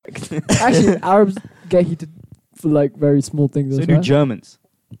Actually, Arabs get heated for like very small things. So as do well. Germans.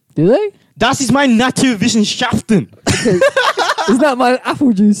 Do they? Das ist mein Naturwissenschaften. Okay. Is that my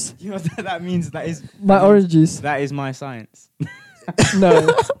apple juice? You know what that means? That is My orange juice? That is my science.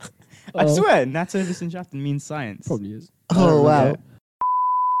 No. I swear, Naturwissenschaften means science. Probably is. Oh, wow.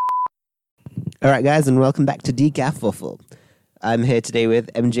 All right, guys, and welcome back to Decaf Waffle. I'm here today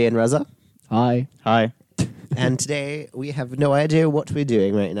with MJ and Reza. Hi. Hi. And today we have no idea what we're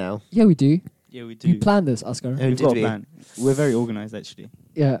doing right now. Yeah, we do. Yeah, we do. We planned this, Asgher. Oh, We've did got a we? plan. We're very organised, actually.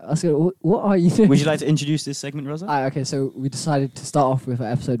 Yeah, Asgher, what are you doing? Would you like to introduce this segment, Reza? Okay, so we decided to start off with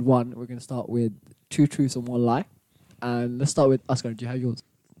episode 1. We're going to start with 2 truths and 1 lie. And let's start with Asgher. Do you have yours?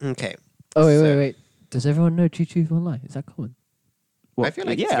 Okay. Oh, So- wait. Does everyone know 2 truths, 1 lie? Is that common? What? I feel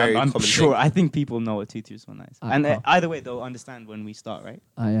like yeah, it's a very I'm common sure. thing. I think people know what 2 2s 1 9 is. Ah, And cool. either way, they'll understand when we start, right?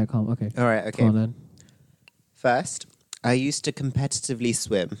 Yeah, calm. Okay. All right, Go okay. on then. First, I used to competitively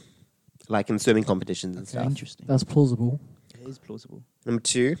swim, like in swimming competitions and stuff. Interesting. That's plausible. It is plausible. Number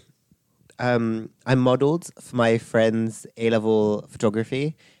 2, I modeled for my friend's A-level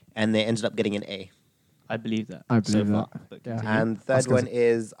photography, and they ended up getting an A. I believe that. I believe so far. that. But Yeah. continue. And third Oscar's- one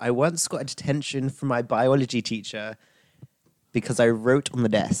is I once got a detention from my biology teacher because I wrote on the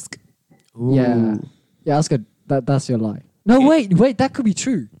desk. Yeah. Yeah, that's good. That's your lie. No, Okay. wait. That could be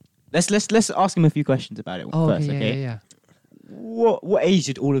true. Let's ask him a few questions about it first, okay? Yeah. What age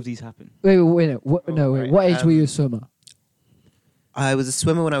did all of these happen? Wait. What right. age were you a swimmer? I was a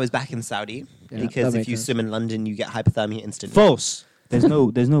swimmer when I was back in Saudi Yeah, because that if makes you sense. swim in London, you get hypothermia instantly. False. There's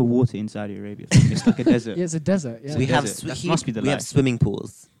no water in Saudi Arabia. It's like a desert. Yeah, it's a desert. Yeah. So we have Desert. That must be the we lie. have swimming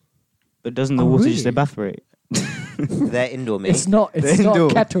pools. But doesn't the Oh, water really? just evaporate? They're indoor, mate. It's not indoor.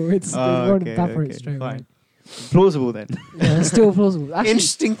 kettle. It's Oh, it won't okay, evaporate okay, straight fine. away. Plausible then. Yeah, it's still plausible. Actually,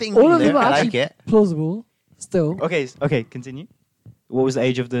 Interesting thing. all of though. them are I like actually it. plausible. Still. Okay, continue. What was the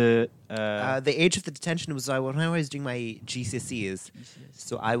age of the... The age of the detention was when I was doing my GCSEs.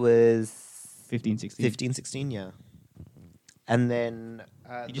 So I was 15, 16. 15, 16, yeah. And then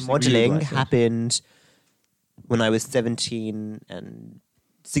You the just modelling agreed with what I said. happened when I was 16 and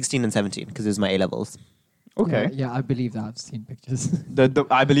 17 because it was my A-levels. Okay. Yeah, I believe that. I've seen pictures.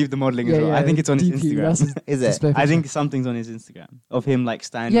 I believe the modelling as well. I think it's on his DP, Instagram. that's Is his it? favorite I think picture. something's on his Instagram of him like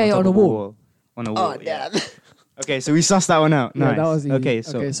standing Yeah, on, top on a of wall. On a wall. Oh, damn. Okay, so we sussed that one out. Yeah, Nice. that was easy. Okay,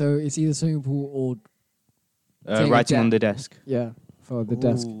 so it's either swimming pool or taking a writing jet. on the desk. yeah for the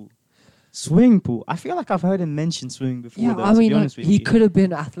desk. Ooh. Swimming pool. I feel like I've heard him mention swimming before. Yeah, though, I to mean, be like, honest with he you. could have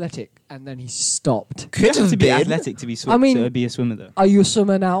been athletic and then he stopped. You Could have have to be been. athletic to be I mean- to be a swimmer though. Are you a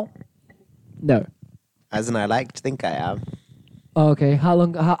swimmer now? No. As in, I like to think I am. Oh, okay.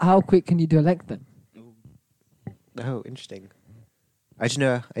 How quick can you do a length then? Oh, interesting. I don't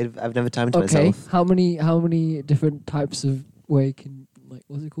know. I've never timed Okay. myself. How many different types of way can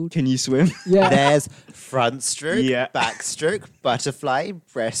what's it called? Can you swim? Yeah. There's front stroke, Yeah. back stroke, butterfly,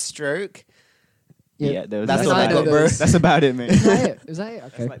 breaststroke. That's That's all I got, bro. That's about it, mate. Is that it? Is that it?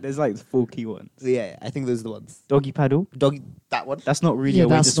 Okay. There's like 4 key ones. Yeah, I think those are the ones. Doggy paddle. Doggy, that one. That's not really Yeah, a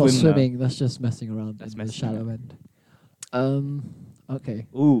way to that's not swim. though. swimming. That's just messing around That's in the messing shallow end. Okay.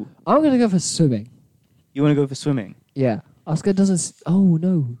 Ooh, I'm gonna go for swimming. you want to go for swimming? Yeah. Oscar doesn't. Oh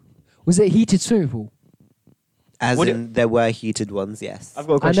no. Was it heated swimming pool? As What in, there were heated ones, yes. I've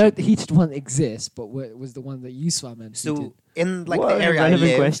got a I question. know the heated one exists, but was the one that you swam in? So, heated? in like What the an area I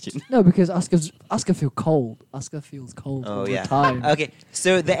irrelevant live... question. No, because Oscar feels cold. Oscar feels cold Oh, all yeah. the time. Okay,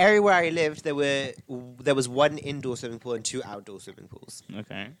 so the area where I lived, there was one indoor swimming pool and 2 outdoor swimming pools.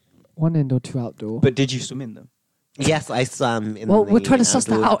 Okay. 1 indoor, 2 outdoor. But did you swim in them? Yes, I swam in well, the we're trying to suss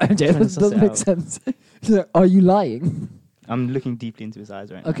that outdoor- out, MJ. Trying to That suss doesn't it make out. sense. So, are you lying? I'm looking deeply into his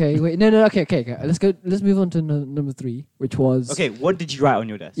eyes right now. Okay, wait. No. Okay. Let's go. Let's move on to number 3, which was. Okay, what did you write on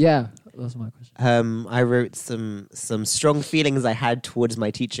your desk? Yeah, that's my question. I wrote some strong feelings I had towards my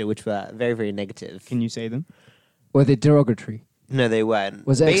teacher, which were very, very negative. Can you say them? Were they derogatory? No, they weren't.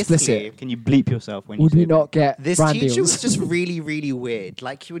 Was it Basically, explicit? Can you bleep yourself when Would you we say them? not get This brand teacher deals? was just really, really weird.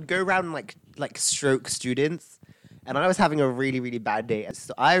 Like, he would go around and, like stroke students, and I was having a really, really bad day.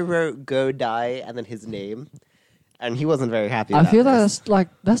 So I wrote "Go Die" and then his name, and he wasn't very happy. I about feel this.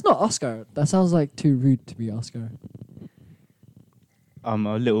 that's not Oscar. That sounds like too rude to be Oscar. I'm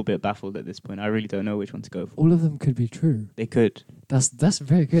a little bit baffled at this point. I really don't know which one to go for. All of them could be true. They could. That's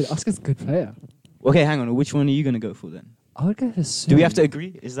very good. Oscar's a good player. Okay, hang on. Which one are you going to go for then? I would go for swimming. Do we have to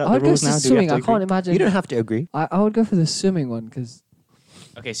agree? Is that I the would go rules for now? Do we swimming. have I to can't agree? imagine. You don't have to agree. I would go for the swimming one because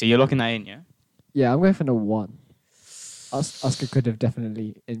Okay, so you're locking that in, yeah? yeah, I'm going for the 1. Oscar could have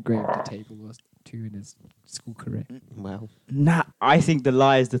definitely engraved a table or 2 in his school career. Wow. Nah, I think the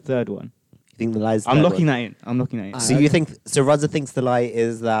lie is the third one. You think the lie is the I'm third locking one? that in. I'm locking that in. So you think so? Reza thinks the lie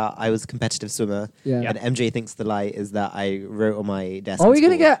is that I was a competitive swimmer, Yeah. and MJ thinks the lie is that I wrote on my desk. Are in we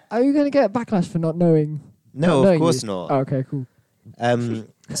gonna school. get? Are you gonna get backlash for not knowing? No, not of knowing course you? not. Oh, okay, cool.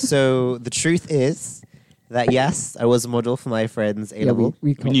 So the truth is that yes, I was a model for my friend's A level,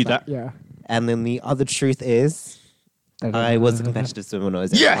 we knew clocked that. Yeah. and then the other truth is I was a competitive swimmer when I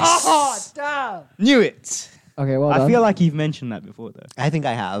was Yes! Oh damn! Knew it. Okay, well I done. feel like you've mentioned that before, though. I think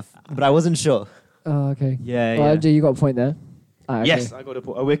I have, but I wasn't sure. Oh, okay. Yeah, Well, yeah. MJ, you got a point there. Okay. Yes, I got a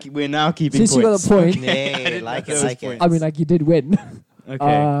point. We're now keeping Since you got points. the point- Nay, I didn't like know it, those like it. points. I mean, like you did win.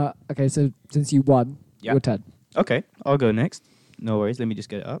 Okay. Okay. So since you won, Yeah. your turn. Okay, I'll go next. No worries. Let me just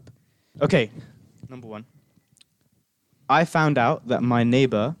get it up. Okay, number one. I found out that my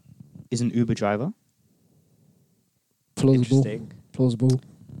neighbor is an Uber driver. Plausible. Interesting. Plausible.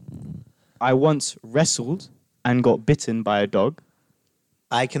 I once wrestled and got bitten by a dog.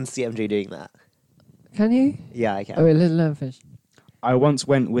 I can see MJ doing that. Can you? Yeah, I can. Oh wait, let him finish. I once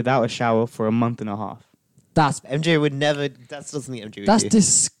went without a shower for a month and a half. That's MJ would never. That's not something MJ would that's do.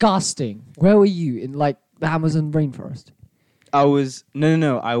 disgusting. Where were you in like the Amazon rainforest? I was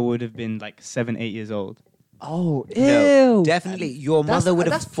no. I would have been like 7, 8 years old. Oh, ew. No, definitely. Your That's- mother would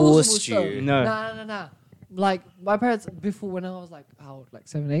have that's plausible forced stuff. you. No. Nah. Like my parents before when I was like how old? Like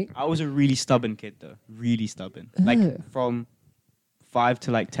 7, 8. I was a really stubborn kid though. Really stubborn. Ugh. Like from 5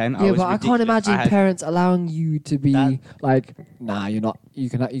 to like 10. I Yeah, was but I can't ridiculous. imagine I had- parents allowing you to be That- like, nah, you're not. You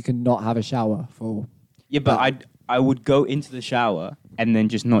can not have a shower for. Yeah, but I would go into the shower and then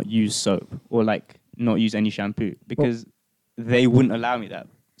just not use soap or like not use any shampoo because they wouldn't allow me that.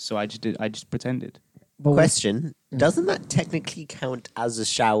 So I just pretended. But Question: doesn't that technically count as a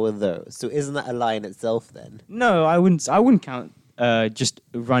shower though? So isn't that a lie in itself then? No, I wouldn't count just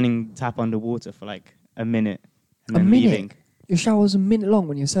running tap underwater for like a minute and A then minute? leaving. Your shower's a minute long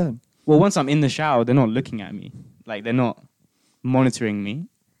when you're 7. Well, once I'm in the shower, they're not looking at me. Like they're not monitoring me.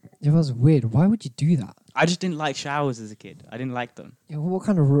 It was weird. Why would you do that? I just didn't like showers as a kid. I didn't like them. Yeah, what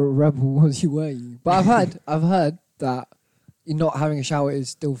kind of rebel was you? Were you? But I've heard that not having a shower is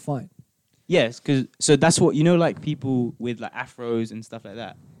still fine. Yes, so that's what like people with like afros and stuff like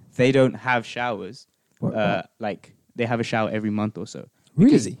that. They don't have showers. What? Like they have a shower every month or so.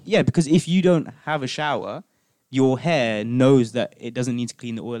 Really? Because if you don't have a shower, your hair knows that it doesn't need to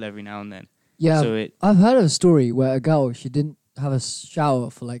clean the oil every now and then. Yeah, So I've heard of a story where a girl, she didn't have a shower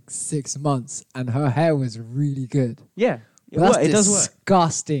for like 6 months and her hair was really good. yeah, But that's it does work.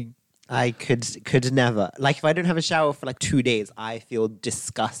 disgusting. I could never. Like if I don't have a shower for like 2 days, I feel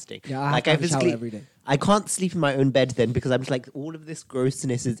disgusting. Yeah, I have like to have a shower every day. I can't sleep in my own bed then because I'm just like all of this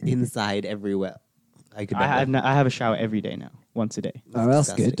grossness is inside everywhere. I could never. I have a shower every day now, once a day. Oh,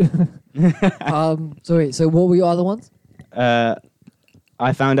 that's good. disgusting. So wait, so what were your other ones?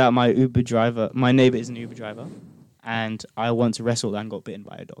 I found out my neighbor is an Uber driver, and I once wrestled and got bitten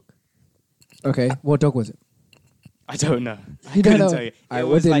by a dog. Okay, what dog was it? I don't know. I You don't couldn't know. tell you. Alright, It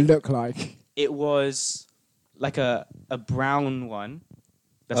what was did like it look like? it was like a brown one.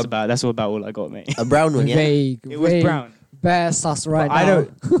 That's about all I got, mate. A brown one, yeah. Vague. It was vague, brown. Bare sus right But now. I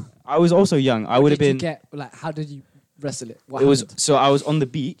don't. I was also young. I would have Did you been. get like? How did you wrestle it? What It was happened? so I was on the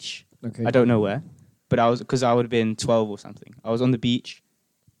beach. Okay. I don't know where, but because I would have been 12 or something. I was on the beach,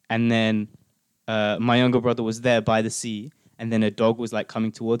 and then my younger brother was there by the sea, and then a dog was like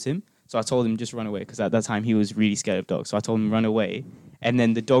coming towards him. So I told him just run away because at that time he was really scared of dogs. So I told him run away, and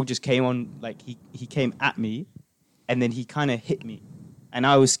then the dog just came on like he came at me, and then he kind of hit me, and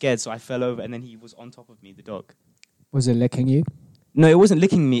I was scared, so I fell over, and then he was on top of me, the dog. Was it licking you? No, it wasn't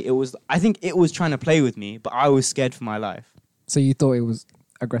licking me. I think it was trying to play with me, but I was scared for my life. So you thought it was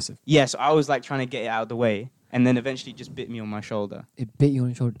aggressive? Yeah, so I was like trying to get it out of the way, and then eventually just bit me on my shoulder. It bit you on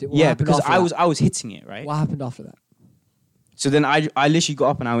the shoulder. What Yeah, happened because after that? I was hitting it, right? What happened after that? So then I literally got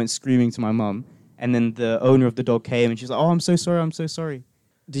up and I went screaming to my mum, and then the owner of the dog came and she was like, "Oh, I'm so sorry."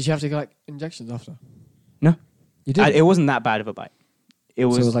 Did you have to get like injections after? No, You did. it wasn't that bad of a bite. It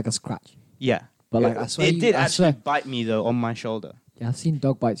was, So it was like a scratch. yeah, But like I swear, it did I actually swear. bite me though on my shoulder. Yeah, I've seen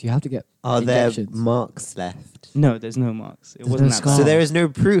dog bites. You have to get Are there injections. marks left? No, there's no marks. It There's wasn't no that scar. bad. So there is no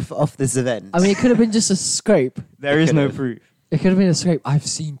proof of this event. I mean, it could have been just a scrape. There is no could've. proof. It could have been a scrape. I've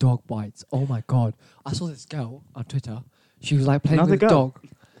seen dog bites. Oh my god! I saw this girl on Twitter. She was like playing Another with a girl? dog.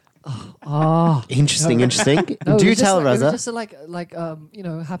 Ah. interesting. No, Do it was tell, just like, it was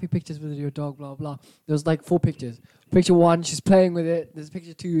Reza. just happy pictures with your dog, blah blah. There was like 4 pictures. Picture 1, she's playing with it. There's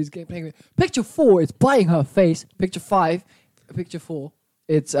picture 2, is playing with it. Picture 4, it's biting her face. Picture 5, picture 4,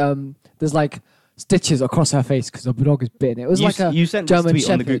 it's there's like stitches across her face because the dog is bitten. It was like a you sent German this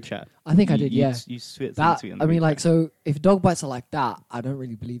tweet on the group Shepherd. chat. I think I did, yeah. You sent the That tweet on the I mean, group like, chat. so if dog bites are like that, I don't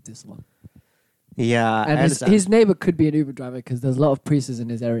really believe this one. Yeah, And I understand. his neighbor could be an Uber driver because there's a lot of priests in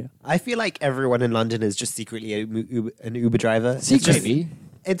his area. I feel like everyone in London is just secretly an Uber driver. It's just- Secretly,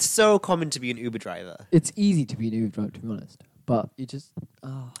 It's so common to be an Uber driver. it's easy to be an Uber driver, to be honest. But you just...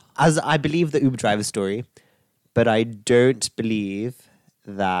 As I believe the Uber driver story, but I don't believe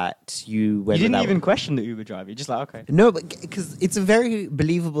that you went You didn't without- even question the Uber driver. You're just like, okay. No, but because it's a very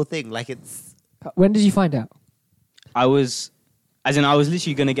believable thing. Like it's When did you find out? I was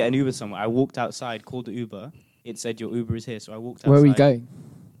literally going to get an Uber somewhere. I walked outside, called the Uber. It said your Uber is here, so I walked outside. Where were you going?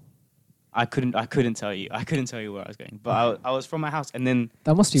 I couldn't tell you. I couldn't tell you where I was going. But I was from my house, and then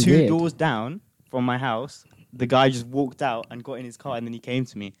That must be two weird. doors down from my house, the guy just walked out and got in his car, and then he came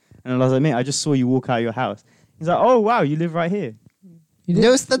to me. And I was like, mate, I just saw you walk out of your house. He's like, oh, wow, you live right here. You no,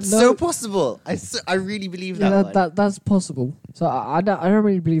 didn't- that's no. so possible. I really believe Yeah, that. one. that's possible. So I don't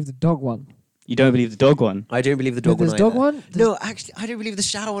really believe the dog one. You don't believe the dog one? I don't believe the dog There's one. dog either. one? No, actually, I don't believe the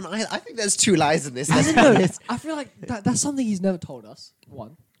shower one either. I think there's two lies in this. I Let's don't be know. honest. I feel like that's something he's never told us.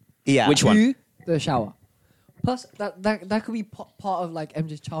 One. Yeah. Which one? Two, the shower. Plus, that could be part of like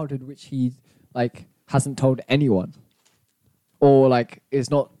MJ's childhood, which he like hasn't told anyone, or like is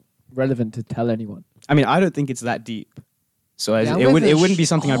not relevant to tell anyone. I mean, I don't think it's that deep. So Yeah, I'm it going would for it the wouldn't be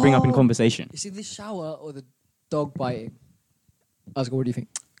something I'd bring up in Oh. conversation. You see, the shower or the dog biting. Asgher, what do you think?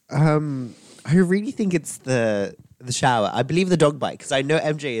 I really think it's the shower. I believe the dog bite because I know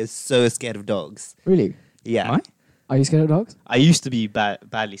MJ is so scared of dogs. Really? Yeah. Am I? Are you scared of dogs? I used to be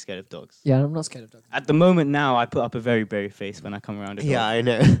badly scared of dogs. Yeah, I'm not scared of dogs. At the moment now, I put up a very brave face when I come around a dog. Yeah, I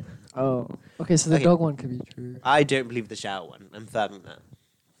know. Oh, okay. So the Okay. dog one could be true. I don't believe the shower one. I'm firming that.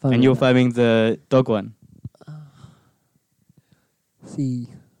 And you're firming the dog one. See,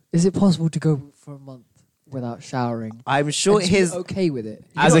 is it possible to go for a month without showering? I'm sure And to be his okay with it.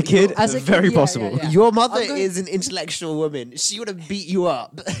 As a kid, as a very kid, yeah, possible. yeah, yeah. your mother I'm going- is an intellectual woman. She would have beat you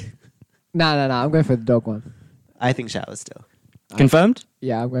up. Nah. I'm going for the dog one. I think shower still. Confirmed?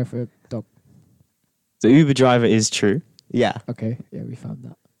 Yeah, I'm going for a dog. The Uber driver is true. Yeah. Okay, yeah, we found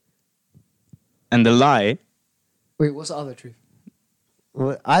that. And the lie, Wait, what's the other truth?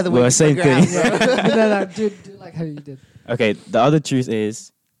 Well, either way, Well, you same figure thing. out. no, do like how you did. okay, the other truth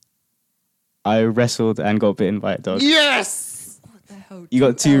is I wrestled and got bitten by a dog. Yes. What the hell? You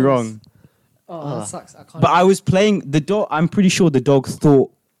got two L's. wrong. Oh, that sucks. I can't. But I was playing the dog. I'm pretty sure the dog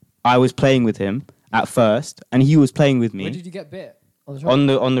thought I was playing with him at first, and he was playing with Where me did you get bit? On the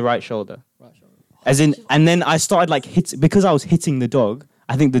shoulder? on the right shoulder. Right shoulder. As in, and then I started like because I was hitting the dog.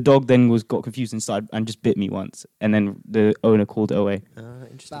 I think the dog then got confused and started and just bit me once, and then the owner called it away.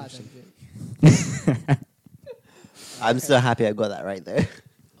 Interesting. Bad interesting. MJ. I'm so happy I got that right there.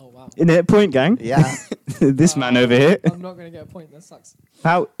 Oh wow. In it, point gang. Yeah. This man over here. I'm not gonna get a point. That sucks.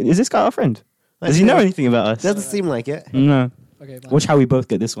 How is this guy our friend? Does he know anything about us? Doesn't seem like it. No. Okay. Bye. Watch how we both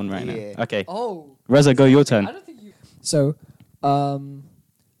get this one right Yeah. now. Okay, Oh. Reza, go your I turn. don't think you. So,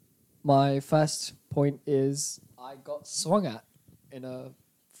 my first point is I got swung at in a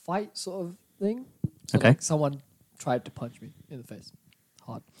fight sort of thing. So Okay. like someone tried to punch me in the face,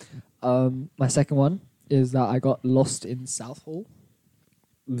 hard. My second one is that I got lost in Southall.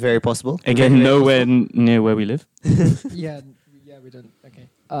 Very possible. Again, Very nowhere possible. near where we live. yeah, we don't. Okay.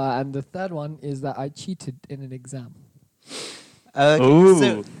 And the third one is that I cheated in an exam. Okay, Ooh.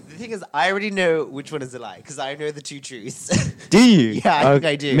 so the thing is, I already know which one is a lie because I know the two truths. Do you? Yeah, I think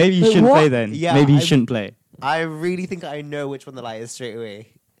I do. Maybe you Wait, shouldn't what? play then. Yeah, Maybe you I'm- shouldn't play. I really think I know which one the lie is straight away.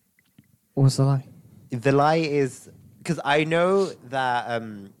 What's the lie? The lie is because I know that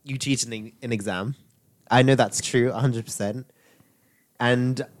you cheated in an exam. I know that's true, 100%.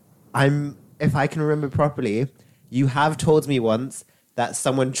 And if I can remember properly, you have told me once that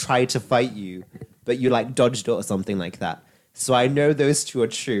someone tried to fight you, but you like dodged it or something like that. So I know those two are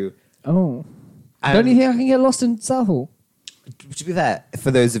true. Oh. And Don't you think I can get lost in Southall? to be fair, for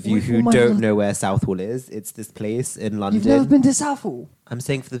those of you Wait, who oh my don't God. know where Southall is, it's this place in You've London. never been to Southall? I'm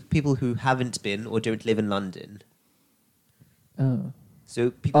saying for the people who haven't been or don't live in London. Oh.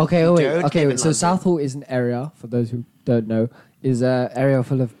 So people Okay, who oh wait. don't Okay, live wait. in So London, Southall is an area, for those who don't know, is an area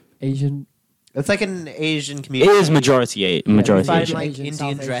full of Asian. it's like an Asian It community. is majority You majority find Asian. like Asian, Indian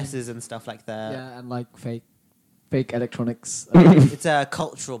South Asian. dresses and stuff like that. Yeah, and like fake electronics. It's a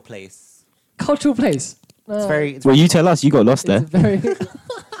cultural place. Cultural place. It's very. It's Well, you tell us. You got lost It's there. very.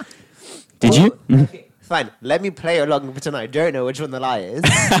 Did you? Okay, fine. Let me play along and pretend I don't know which one the lie is.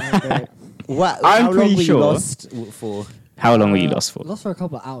 What? I'm how long pretty were sure- you lost for? How long were you lost for? Lost for a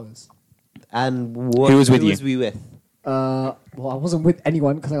couple of hours. And what, Who was with you? was we with? Well, I wasn't with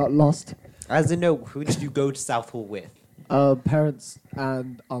anyone because I got lost. As in, no, who did you go to Southall with? Parents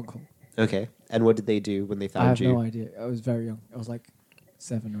and uncle. Okay. And what did they do when they I found have you? no idea. I was very young. I was like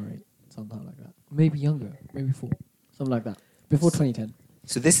 7 or 8. sometime like that. Maybe younger, maybe 4, something like that. Before 2010.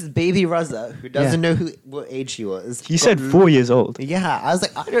 So this is baby Reza, who doesn't know what age he was. He said 4 years old. Yeah, I was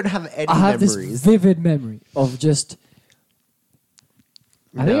like, I don't have any I have this memories. vivid memory of just.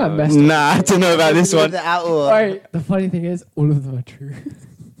 I think I messed up. Nah, I don't know about this one. Wait, the funny thing is, all of them are true.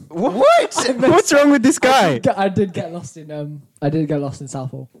 What? What's wrong with this guy? I did get lost in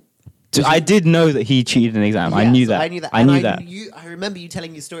Southall. So I did know that he cheated an exam. I knew that. I knew that. I And knew that. I remember you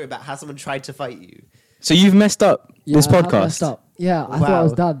telling your story about how someone tried to fight you. So you've messed up this I have podcast. messed up. Yeah, I thought I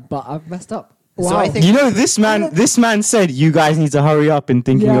was Wow. done, but I've messed up. So I think- You know, this man said you guys need to hurry up in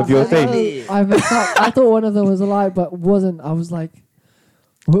thinking of your I thing. know, I messed up. I thought one of them was a lie, but wasn't. I was like,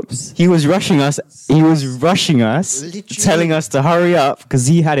 whoops. He was rushing us. Literally. Telling us to hurry up because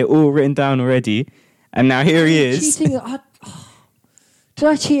he had it all written down already. And now here he is. Cheating. Did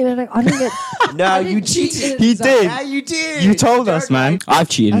I cheat? I didn't get. No, I you didn't cheat cheated. in He exam. did. Yeah, you did. You told us, Don't man. lie. I've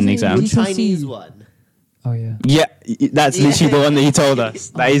cheated in an As in exam. you- Chinese one. Oh yeah. Yeah, that's literally the one that he told us.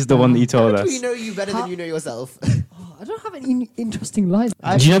 That is the one that he told How do us. we know you better than you know yourself? Oh, I don't have any interesting lines.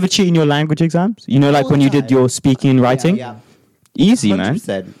 Did you ever cheat in your language exams? You know, like All when the you did time. your speaking and writing? Yeah, Easy, man.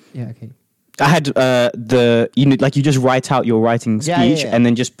 100%. Yeah. Okay. I had you just write out your writing speech Yeah, yeah. and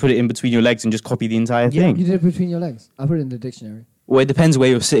then just put it in between your legs and just copy the entire thing. You did it between your legs. I put it in the dictionary. Well, it depends where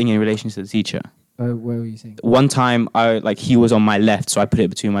you're sitting in relation to the teacher. Where were you saying? One time, he was on my left, so I put it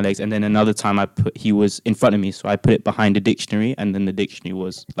between my legs, and then another time he was in front of me, so I put it behind the dictionary, and then the dictionary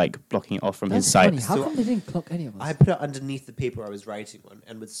was like blocking it off from That's his sight. funny. How So come they didn't clock any of us? I put it underneath the paper I was writing on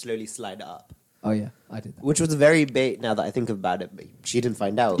and would slowly slide it up. Oh yeah, I did that. Which was very bait now that I think about it, but she didn't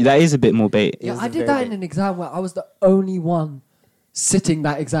find out. That is a bit more bait. It Yeah, was I a did very that in bait. an exam where I was the only one sitting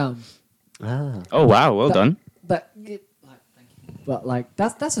that exam. Ah. Oh wow, well That- done. Thank you. But like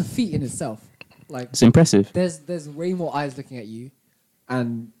that's a feat in itself. Like It's impressive. there's way more eyes looking at you,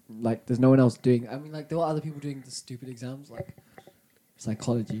 and like there's no one else doing. I mean, like there were other people doing the stupid exams like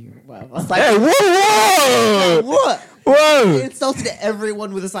psychology or whatever. Hey, whoa! What? Whoa! You insulted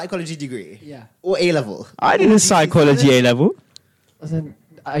everyone with a psychology degree. Yeah. Or A level. I did a psychology A level. Then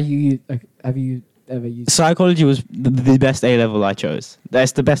have you ever used? Psychology was the best A level I chose.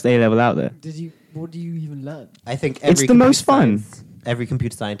 That's the best A level out there. Did you? What do you even learn? I think It's every the most computer fun. science- Every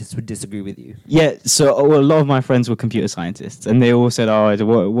computer scientist would disagree with you. Yeah, so a lot of my friends were computer scientists, and they all said,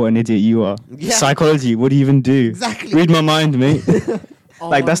 "Oh, what an idiot you are! Yeah. Psychology, what do you even do? Exactly. Read my mind, mate."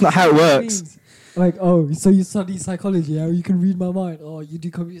 Like, that's not how it works. Like, oh, so you study psychology? Yeah, you can read my mind. Oh, you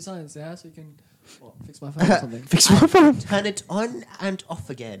do computer science? Yeah, so you can fix my phone or something. Fix my phone. Turn it on and off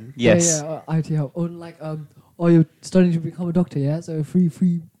again. Yes. Yeah, IT help. Or like, oh, you're studying to become a doctor? Yeah, so free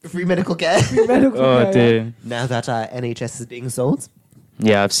Free medical care. medical Oh care. dear. Now that NHS is being sold.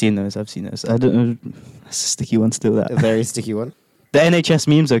 Yeah, I've seen those. I don't know. That's a sticky one still. A That very sticky one. the NHS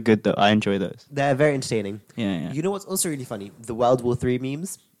memes are good though. I enjoy those. They're very entertaining. Yeah. You know what's also really funny? The World War III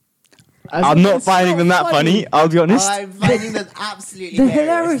memes. I'm not finding them that funny. I'll be honest. I'm finding them absolutely They're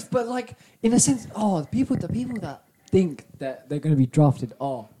hilarious. hilarious, but like in a sense, the people that think that they're going to be drafted,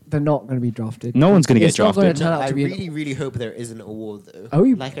 they're not going to be drafted. No one's gonna get It's not gonna drafted. turn out I to be. really, really hope there isn't a war, though. Are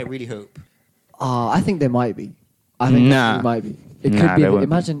we- Like, I really hope. I think there might be. I think Nah. there might be. It Nah, could be. there won't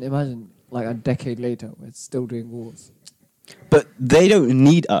be. Imagine like a decade later, we're still doing wars. But they don't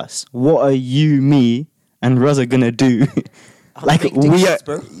need us. What are you, me, and Reza gonna do? Like Big we are, dicks,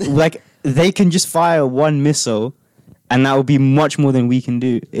 bro. like they can just fire one missile, and that would be much more than we can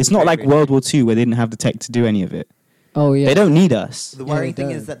do. It's not Very, like very World War II where they didn't have the tech to do any of it. Oh yeah. They don't need us. The Yeah, worrying they thing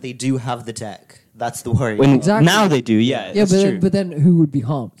don't. is that they do have the tech. That's the worry. When Exactly. now they do, yeah, Yeah, it's but true. then, but then who would be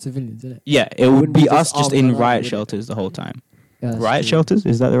harmed? Civilians, isn't it? Yeah, it wouldn't would be be just us just armed in and riot would it? shelters the whole time. Yeah, that's Riot true. shelters?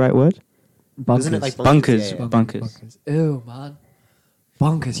 Is that the right word? Bunkers. Isn't it like Bunkers. Yeah. Bunkers. Ew, man.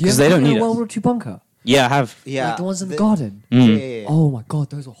 Bunkers. You 'Cause ever they don't been in need a World us. War II bunker? Yeah, I have. Yeah. Like the ones in the garden. Mm. Yeah, yeah, yeah. Oh my god,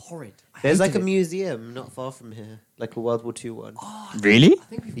 those were horrid. I There's like hated a it. museum not far from here. Like a World War II one. Oh, Really? I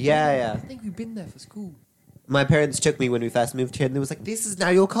think we've Yeah, been, yeah. I think we've been there for school. My parents took me when we first moved here and they was like, this is now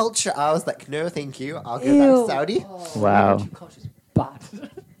your culture. I was like, no, thank you. I'll go back Ew. to Saudi. Oh, Wow. your culture's bad.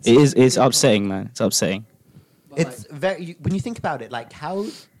 It is. It's upsetting, man. It's upsetting. But It's very, when you think about it, like how,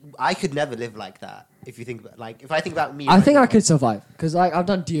 I could never live like that. If you think about, like, if I think about me. I right think now. I could survive because I've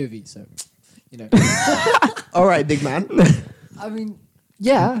done DOV, so you know. All right, big man. I mean,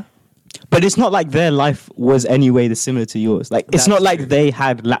 yeah. But it's not like their life was any way similar to yours. Like it's That's not like true. they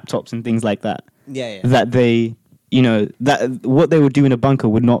had laptops and things like that. Yeah, yeah. That they, that what they would do in a bunker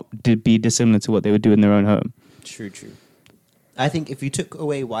would not be dissimilar to what they would do in their own home. True, true. I think if you took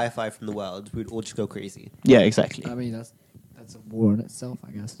away Wi-Fi from the world, we'd all just go crazy. Yeah, exactly. I mean, that's a war in itself,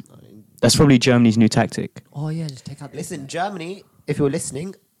 I guess. I mean, That's probably Germany's new tactic. Oh yeah, just take out. the listen, internet. Germany, if you're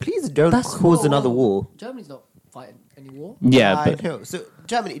listening, Please don't That's cause another war. Germany's not fighting any war. Yeah, I but know. So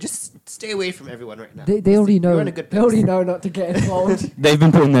Germany, just stay away from everyone right now. They already know. You're in a good They already place. know not to get involved. they've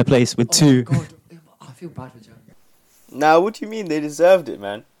been put in their place with Oh two. my God, I feel bad for Germany. Nah, what do you mean? They deserved it,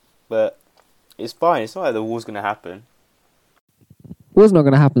 man. But it's fine. It's not like the war's gonna happen. War's not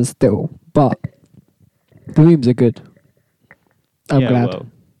gonna happen still, but the memes are good. I'm glad. Well,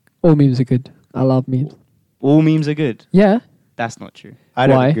 All memes are good. I love memes. all memes are good. Yeah. That's not true. I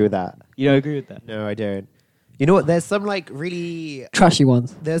don't Why? agree with that. You don't agree with that? No, I don't. You know what? There's some like really. Trashy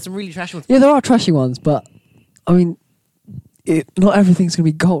ones. There's some really trashy ones. Yeah, there are trashy ones, but I mean, not everything's gonna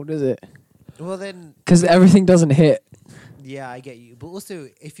be gold, is it? Well then, Because everything doesn't hit. yeah, I get you. But also,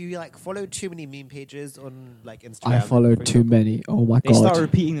 if you like follow too many meme pages on like Instagram, I follow for too example, many. Oh my They start god.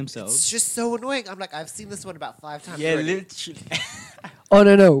 repeating It's themselves. just so annoying. I'm like, I've seen this one about 5 times. Yeah, already. literally. Oh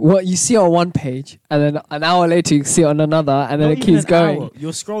no! What you see on one page, and then an hour later you see it on another, and then Not it even keeps an going. hour.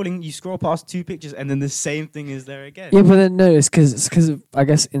 You're scrolling. You scroll past 2 pictures, and then the same thing is there again. Yeah, but then no, it's because of I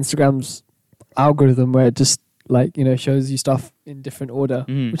guess Instagram's algorithm where it just like shows you stuff in different order,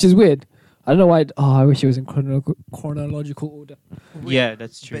 Mhm. which is weird. I don't know why. I wish it was in chronological order. Yeah,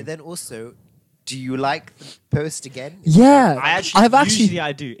 that's true. But then also, do you like the post again? Yeah, I've actually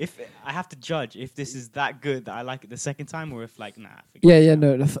I do. If I have to judge if this is that good that I like it the second time, or if like forget Yeah, it.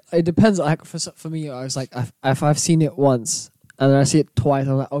 no. It depends. Like for me, I was like, if I've seen it once and then I see it twice,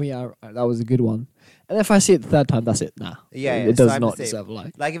 I'm like, oh yeah, that was a good one. And if I see it the third time, that's it. Nah, Yeah, it so does I'm the not same. deserve a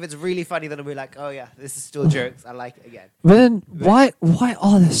like. Like if it's really funny, then I'll be like, oh yeah, this is still jokes. I like it again. But then why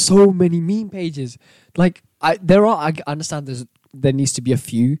are there so many meme pages? Like I understand there needs to be a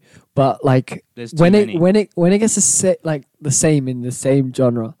few, but like There's too when many. it gets to sit like the same in the same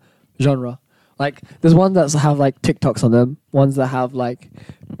genre, like there's ones that have like TikToks on them, ones that have like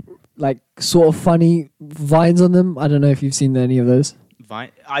sort of funny vines on them. I don't know if you've seen any of those.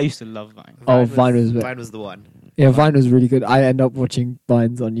 Vine. I used to love Vine. Oh, Vine was Vine was the one. Yeah, Vine was really good. I end up watching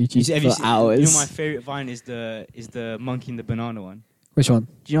Vines on You YouTube see, have you for seen, hours. You know my favorite Vine is the monkey and the banana one. Which one?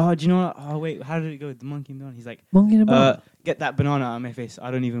 Do you know? Oh wait, how did it go? The monkey and the banana. He's like, Monkey in a Bar. get that banana out of my face.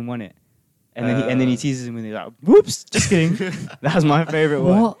 I don't even want it. And then he teases him and he's like, whoops, just kidding. That's my favorite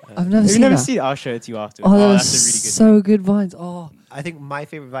one. What? I've never Have seen you never that. seen it? I'll show it to you after. Oh, that that's was a really good so good Vines. Oh, I think my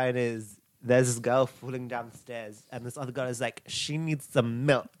favorite Vine is there's this girl falling down the stairs, and this other girl is like, she needs some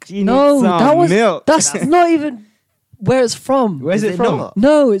milk. She no, needs some that was milk. that's not even where it's from. Where's Is it it from? not?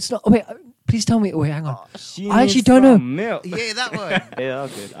 No, it's not. Wait, please tell me. Wait, hang on. She I actually needs don't know. some Milk. Yeah, that one. Yeah, that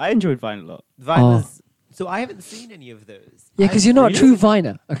was good. I enjoyed Vine a lot. Vine Oh. was. So I haven't seen any of those. Yeah, because you're not a Really? true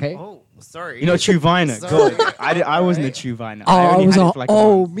Viner, okay? Oh, sorry. You're not a true Viner. Sorry. God, I wasn't a Alright. true Viner. Oh, I only was had it a, for like a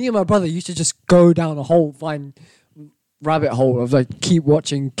month. me and my brother used to just go down a whole Vine rabbit hole of like keep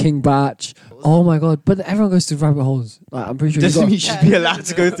watching King Batch. Oh my god! But everyone goes through rabbit holes. Like, I'm pretty sure. Doesn't mean You you should Yeah, be you allowed should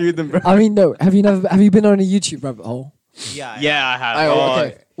to go know. through them, bro. I mean, no. Have you been on a YouTube rabbit hole? Yeah. Yeah, I have. Oh,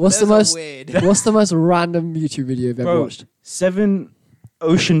 okay. What's the Those are most? weird. What's the most random YouTube video you've ever Bro, watched? 7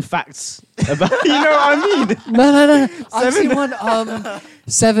 ocean facts about. You know what I mean? No. I've 7 seen one.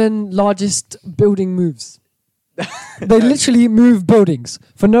 7 largest building moves. They literally move buildings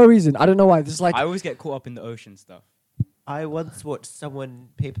for no reason. I don't know why. There's like I always get caught up in the ocean stuff. I once watched someone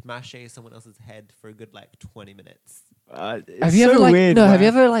paper mache someone else's head for a good like 20 minutes. have you ever like have you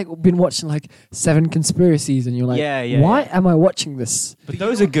ever like been watching like 7 conspiracies and you're like, Yeah, why yeah. am I watching this? But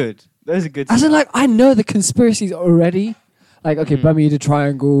those are good. Those are good. As in like I know the conspiracies already. Like okay, Bermuda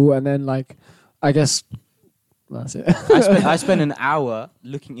Triangle, and then like I guess that's it. I spent an hour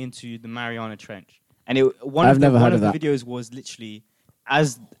looking into the Mariana Trench, and one I've of never heard the of that. videos was literally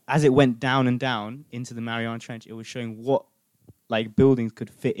as it went down and down into the Mariana Trench, it was showing what like buildings could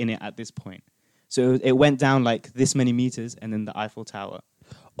fit in it at this point. So it went down like this many meters, and then the Eiffel Tower.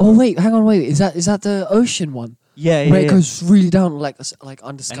 Oh wait, hang on, wait. Is that the ocean one? Yeah, Where it goes really down like like And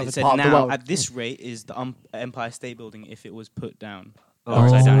undiscovered it said part of the now world. at this rate is the Empire State Building if it was put down Oh.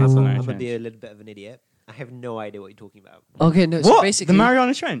 upside down into the Oh. Mariana I'm gonna Trench. be a little bit of an idiot. I have no idea what you're talking about. Okay, no. So What? basically, The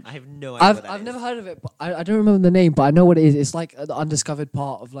Mariana Trench? I have no idea. what that I've is. never heard of it, but I don't remember the name, but I know what it is. It's like the undiscovered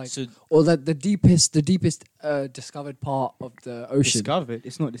part of like, So or the deepest discovered part of the ocean. discovered?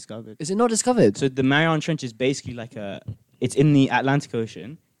 It's not discovered. Is it not discovered? So the Mariana Trench is basically like it's in the Atlantic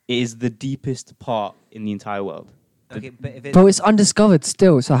Ocean. It is the deepest part in the entire world. Okay, but if it's, But it's undiscovered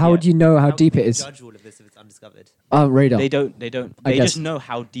still. So how Yeah. would you know how deep can it you is? Judge all of this if it's undiscovered. Radar. They don't. I They guess. just know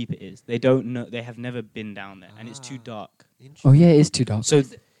how deep it is. They don't know. They have never been down there, and it's too dark. Oh yeah, it is too dark. So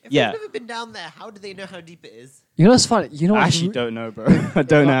If yeah, they've never been down there, how do they know how deep it is? You know what's funny? You know I what? actually don't know, bro. I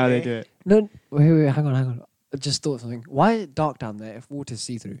don't know how they do it. No, wait, hang on. I just thought of something. Why is it dark down there if water's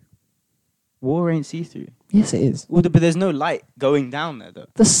see through? Water ain't see-through. Yes, it is. Well, but there's no light going down there though.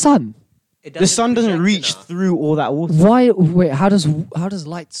 The sun. The sun doesn't project reach enough. through all that water. Why? Wait. How does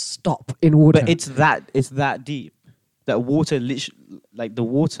light stop in water? But it's that deep. That water, like the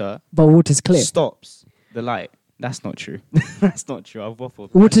water, But water's clear. stops the light. That's not true. That's not true. I've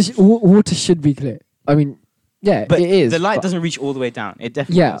waffled. Water should be clear. I mean, yeah, But it is. the light but- doesn't reach all the way down. It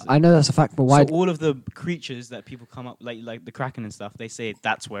definitely Yeah, doesn't. I know that's a fact, but why? So all of the creatures that people come up, like the Kraken and stuff, they say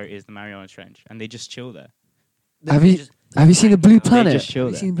that's where it is, the Mariana Trench, and they just chill there. Have you seen the Blue They Planet? just chill Have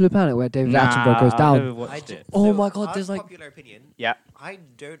you there. seen Blue Planet where David Nah, Attenborough goes I've down? never watched it. Oh my God, there's like- Popular opinion. Yeah. I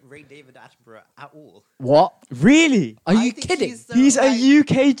don't rate David Attenborough at all. What? Really? Are I you think kidding? He's a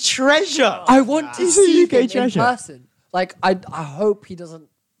UK treasure. I want to He's a see UK him in treasure. person. Like I hope he doesn't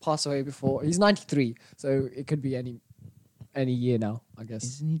pass away before. He's 93, so it could be any year now, I guess.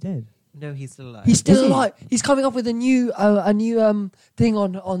 Isn't he dead? No, he's still alive. He's still Is he? alive. He's coming up with a new thing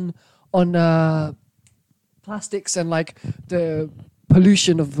on plastics and like the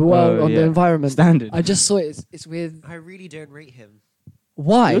pollution of the world Oh, on the yeah. environment. Standard. I just saw it. It's with I really don't rate him.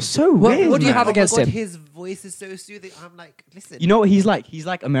 why? You're so What- weird, What do you man. have against God, him? His voice is so soothing. I'm like, listen. You know what he's like? He's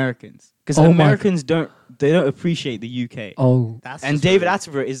like Americans. Because Oh my- Americans don't appreciate the UK. Oh, That's And just David rude.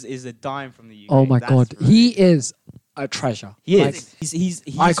 Attenborough is a dime from the UK. oh my that's God, rude. he is a treasure. He Like, is. He's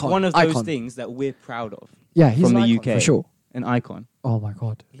Icon, one of those icon. things that we're proud of. yeah, he's from an the icon, UK. for sure. An icon. Oh my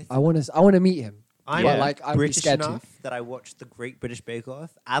God, Listen. I want to meet him. I'm Yeah. like I'd be British scared to. enough that I watch The Great British Bake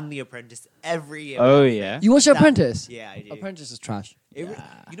Off and The Apprentice every year. Oh yeah. You watch That- Apprentice? Yeah, I do. Apprentice is trash. You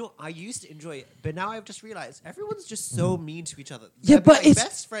know, I used to enjoy it, but now I've just realized everyone's just so mean to each other. Yeah, They're but like it's-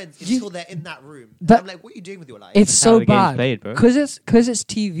 best friends you- until they're in that room. And That- I'm like, what are you doing with your life? It's That's how so the game's bad played, bro. because it's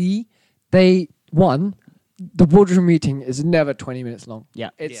TV. They the boardroom meeting is never 20 minutes long. Yeah.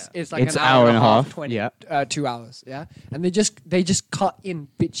 It's like It's an hour and a half, 20, yeah. 2 hours. Yeah, and they just cut in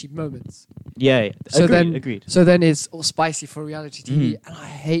bitchy moments. Yeah. So agreed. So then it's all spicy for reality TV, Mhm. and I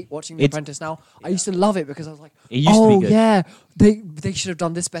hate watching The It's- Apprentice now. I used to love it because I was like, It used to oh be good. yeah, they should have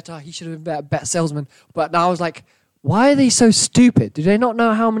done this better. He should have been a better salesman. But now I was like, why are they so stupid? Do they not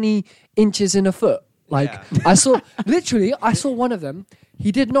know how many inches in a foot? Like Yeah. I saw one of them.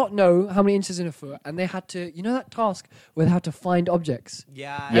 He did not know how many inches in a foot, and they had to, that task where they had to find objects.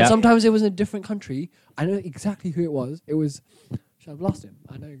 Yeah. And Yeah. sometimes it was in a different country. I know exactly who it was. It was. Shall I blast him?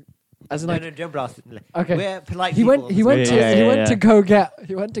 I know. As in, No, like, no, don't blast it. Okay. We're polite he people. went. He went to. Yeah, he yeah, went yeah. to go get.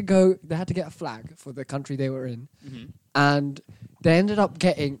 He went to go. They had to get a flag for the country they were in, Mhm. and they ended up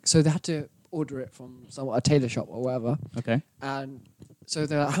getting. So they had to order it from a tailor shop or whatever. Okay. And so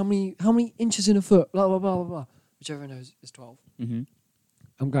they're like, how many inches in a foot? Blah blah blah blah blah. Whichever knows is 12. Mm-hmm.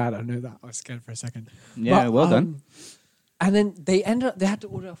 I'm glad I know that. I was scared for a second. Yeah. But, well done. And then they had to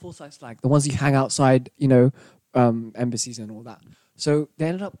order a full-size flag, the ones you hang outside, embassies and all that. So they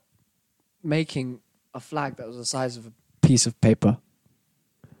ended up making a flag that was the size of a piece of paper.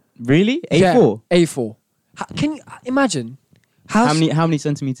 Really? A4. Yeah, A4. Can you imagine? How many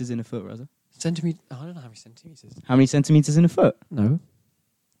centimeters in a foot, Reza? centimeters? I don't know how many centimeters. How many centimeters in a foot? No.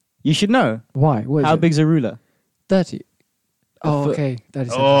 You should know. Why? What is How it? big's a ruler? 30. Oh, foot. okay. 30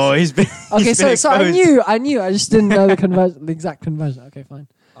 Oh, he's been. Okay, he's been so I exposed. knew. I just didn't know the exact conversion. Okay, fine.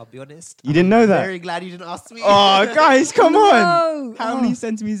 I'll be honest. You didn't know that? Very glad you didn't ask me. Oh, guys, come on! No! How Oh. many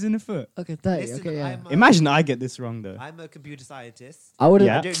centimeters in a foot? Okay, 30. Listen, okay, yeah. Imagine I get this wrong though. I'm a computer scientist. I would.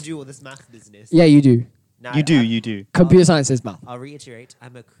 Yeah. I don't do all this math business. Yeah, you do. Now, You do. Computer science is math. I'll reiterate.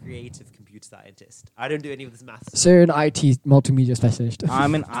 I'm a creative computer scientist. I don't do any of this math stuff. So you're an IT multimedia specialist.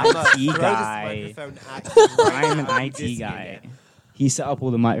 I'm an I'm a- IT throw this guy. microphone at you right I'm an now. You IT diss me guy. again. He set up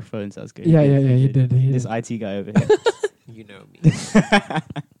all the microphones. That was good. Yeah, he did. This IT guy over here. You know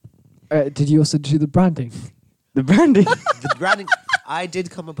me. Did you also do the branding? The branding. The branding. I did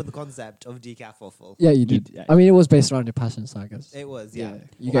come up with the concept of decaf waffle. Yeah, you did. did, I mean, it was based around your passion, so I guess. It was, yeah.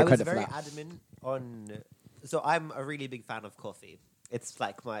 you get I was credit for very that. adamant on. So I'm a really big fan of coffee. It's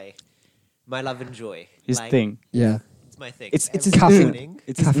like my love and joy. His Like, thing. Yeah, It's my thing. It's Every caffeine. morning,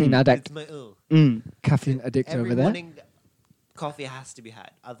 It's caffeine mm. addict. It's my Mm. Addict Every over there. morning, coffee has to be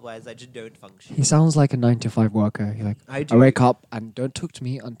had. Otherwise, I just don't function. He sounds like a 9 to 5 worker. He I do. I wake up and don't talk to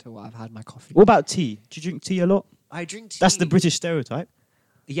me until I've had my coffee. What about tea? Do you drink tea a lot? I drink tea. That's the British stereotype.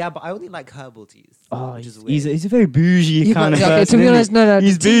 Yeah, but I only like herbal teas. Oh, which is weird. he's a very bougie Yeah, kind but- of okay, person. to be isn't honest, he? no,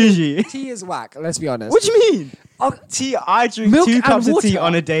 He's tea- bougie. Tea is whack. Let's be honest. What do you mean? Oh, Tea. I drink Milk 2 and cups of tea water.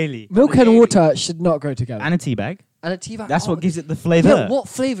 on a daily. milk On a and daily. water should not go together. And a tea bag. And a tea bag. That's oh, what gives it the Yeah, flavour. what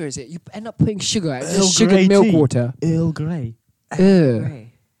flavour is it? You end up putting sugar. It's Earl just sugared Grey milk tea. water. Earl Grey. Ew.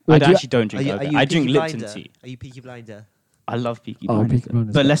 Grey. Wait, I do you- actually don't drink Earl Grey. I drink Peaky Lipton Blinder? tea. Are you Peaky Blinder? I love Peaky Oh, Blinders. Peaky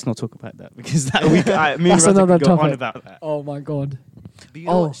Blinders. But let's not talk about that because that me and That's Reza another could go on topic. about that. Oh my god. But you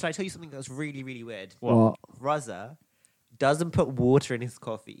know Oh. what? Should I tell you something that's really, really weird? What? Reza doesn't put water in his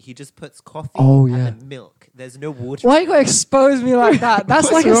coffee. He just puts coffee Oh, and yeah. then milk. There's no water. Why in you gotta it. expose me like that? That's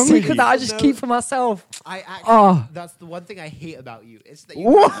What's like a wrong with secret you? that I just No. keep for myself. I actually, Oh. that's the one thing I hate about you. It's that you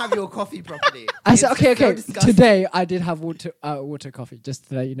don't have your coffee properly. I said, It's okay, just so okay. disgusting. Today I did have water coffee, just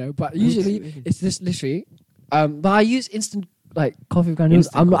to let you know. But usually it's just literally. But I use instant like coffee granules.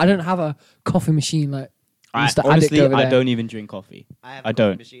 Instant I don't have a coffee machine like Mr. Addict Honestly, over I there. don't even drink coffee. I have I a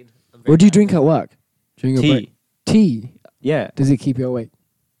don't. coffee machine. I'm very What do you bad. drink at work? During your Tea. break? Tea. Yeah. Does it keep you awake?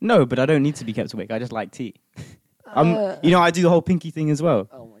 No, but I don't need to be kept awake. I just like tea. Uh, I do the whole pinky thing as well.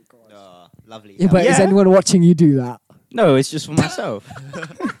 Oh my god. Lovely. Yeah, but is Yeah. anyone watching you do that? No, it's just for myself.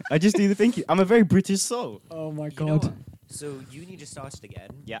 I just do the pinky. I'm a very British soul. Oh my You know god. what? So uni just started again.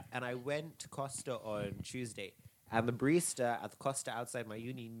 Yeah. And I went to Costa on Tuesday, and the barista at the Costa outside my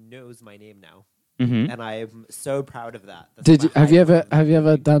uni knows my name now, Mm-hmm. and I am so proud of that. That's Did my you, have you high ever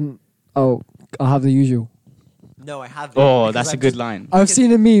compliment. done? Oh, I'll have the usual. No, I haven't. Oh, because that's a I'm good just- line. I've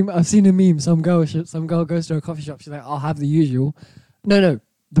seen a meme. Some girl goes to a coffee shop. She's like, "I'll have the usual." No.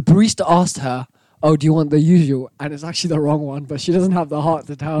 The barista asked her, "Oh, do you want the usual?" And it's actually the wrong one, but she doesn't have the heart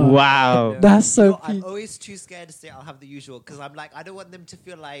to tell her. Wow. No. That's so You know, I'm peak. always too scared to say I'll have the usual because I'm like, I don't want them to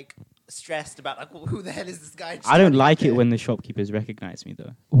feel like stressed about like, well, who the hell is this guy? I don't standing like there? it when the shopkeepers recognize me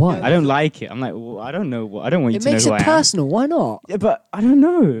though. Why? I don't like it. I'm like, well, I don't know. I don't want you It to know makes who it I am. personal. Why not? Yeah, but I don't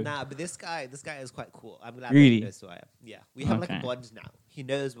know. Nah, but this guy is quite cool. I'm glad Really? that he knows who I am. Yeah, we have like Okay. a bond now. He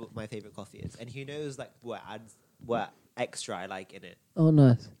knows what my favorite coffee is, and he knows like what extra I like in it. Oh,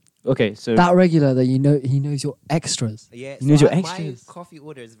 nice. Okay, so That regular that you know, he knows your extras. Yeah, He knows your my extras. coffee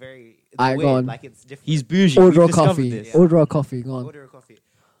order is very Aight, weird. go on. Like it's different. he's bougie. Order We've a discovered coffee. this. Yeah. Order a coffee. Go on. Order a coffee.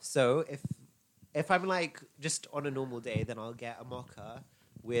 So if I'm like just on a normal day, then I'll get a mocha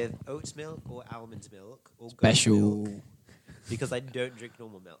with oat milk or almond milk or goat Special. milk, because I don't drink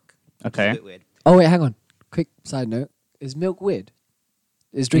normal milk. Which is Okay. a bit weird. Oh wait, hang on. Quick side note: is milk weird?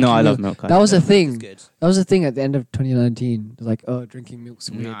 Is drinking No, I love milk? milk. That was a Milk is thing. good. That was a thing at the end of 2019. It was like, oh, drinking milk's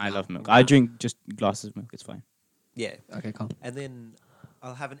weird. No, I love milk. I drink just glasses of milk. It's fine. Yeah. Okay, calm. And then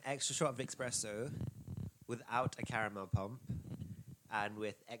I'll have an extra shot of espresso without a caramel pump and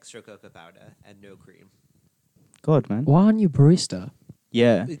with extra cocoa powder and no cream. God, man. Why aren't you barista?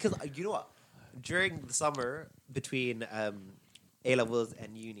 Yeah. Because you know what? During the summer between A levels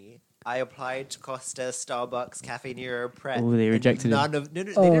and uni, I applied to Costa, Starbucks, Cafe Nero, Pret. Oh, they and rejected it. none of no,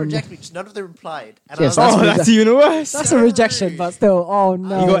 they Oh, didn't no. reject me. Just none of them replied. And Yes, I was that's like, what- that's even worse. That's a Sorry. rejection, but still. Oh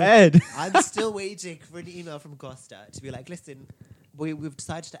no. You got Ed. I'm still waiting for an email from Costa to be like, listen, we've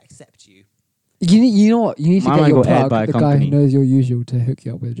decided to accept you. You know what? You need to My get man your got aired plug, by a the guy company. who knows your usual, to hook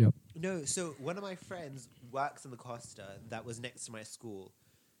you up with a job. No, so one of my friends works in the Costa that was next to my school.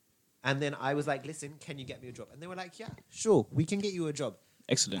 And then I was like, listen, can you get me a job? And they were like, yeah, sure, we can get you a job.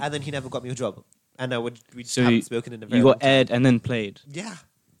 Excellent. And then he never got me a job. And we just So haven't spoken in a very You long got time. Ed and then played. Yeah.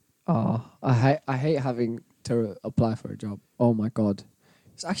 Oh, I hate having to apply for a job. Oh my god,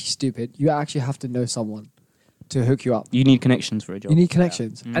 it's actually stupid. You actually have to know someone to hook you up. You need connections for a job. You need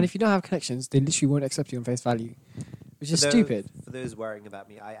connections, Mm. and if you don't have connections, they literally won't accept you on face value, which is For those- stupid. For those worrying about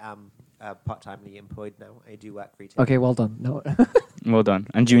me, I am part-timely employed now. I do work retail. Okay, well done. No, Well done.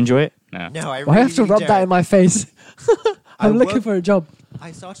 And do you enjoy it? No. No, I why really, have to really rub that don't. in my face? I'm I looking work- for a job.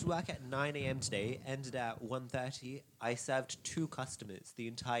 I started work at 9 a.m. today, ended at 1:30. I served 2 customers the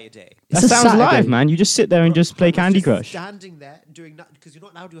entire day. It's That a sounds Saturday. live, man. You just sit there and just play I was Candy just Crush. Standing there doing nothing because you're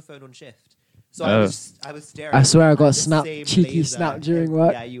not allowed your phone on shift. So Oh. I was staring. I swear I at got the snapped, same cheeky laser. snap during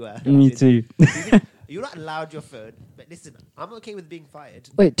work. Yeah, you were. Me too. You're not allowed your phone. But listen, I'm okay with being fired.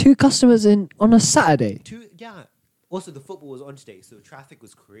 Wait, 2 customers in on a Saturday? Yeah. Also, the football was on today, so traffic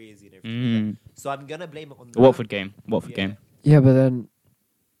was crazy and Mm. everything. So I'm gonna blame it on The Watford game. Watford game. Yeah, but then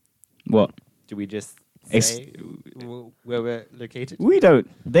What? Do we just Ex- say where we're located? We don't.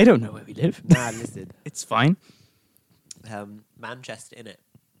 They don't know where we live. Nah, listen. It's fine. Manchester, innit?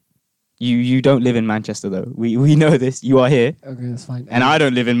 You don't live in Manchester though. We know this. You are here, okay, that's fine. and I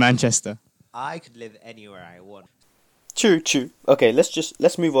don't live in Manchester. I could live anywhere I want. True. Okay,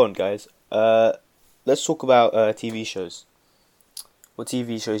 let's move on, guys. Let's talk about TV shows. What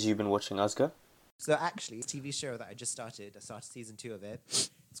TV shows you've been watching, Asgher? So actually, it's a TV show that I started season 2 of it.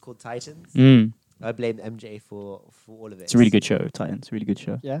 It's called Titans. Mm. I blame MJ for all of it. It's a really good show. Titans. Really good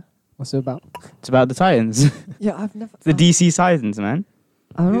show. Yeah, what's it about? It's about the Titans. Yeah, I've never. The DC Titans, man.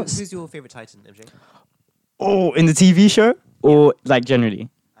 I'm not. Who's your favorite Titan, MJ? Oh, in the TV show or like generally?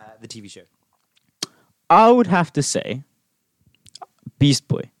 The TV show. I would have to say Beast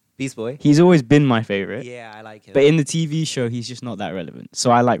Boy. Beast Boy. He's always been my favorite. Yeah, I like him. But in the TV show, he's just not that relevant.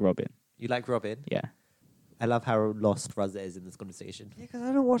 So I like Robin. You like Robin? Yeah. I love how lost Reza is in this conversation. Yeah, because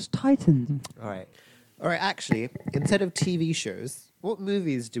I don't watch Titans. All right. Actually, instead of TV shows, what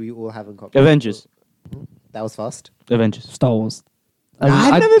movies do we all have in common? Avengers. That was fast. Avengers. Star Wars.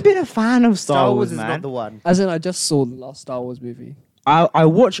 I've never been a fan of Star Wars is man. not the one. As in, I just saw the last Star Wars movie. I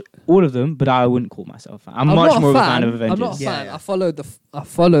watch all of them, but I wouldn't call myself a fan. I'm much not more of a fan of Avengers. I'm not a Yeah, fan. yeah. I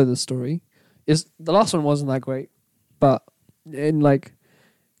follow the story. The last one wasn't that great, but in like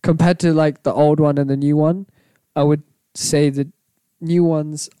compared to like the old one and the new one, I would say the new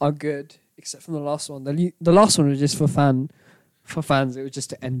ones are good, except from the last one. The last one was just for fans. It was just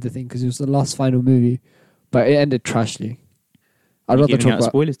to end the thing because it was the last final movie, but it ended trashly. I'd You're rather giving talk out about.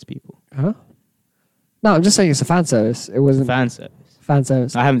 spoilers to people. Huh? No, I'm just saying it's a fan service. It wasn't Fan service. fan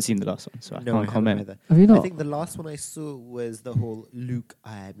service. I haven't seen the last one, so I No, can't I haven't comment. either. Have you I not? think the last one I saw was the whole Luke,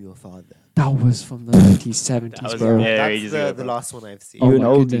 I am your father. That was from the 1970s, That was bro. Yeah, That's ages ago, the bro. last one I've seen. Oh You're an my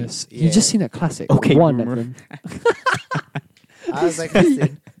oldie. goodness. Yeah. You just seen a classic. Okay, One boomer. of them. I was like,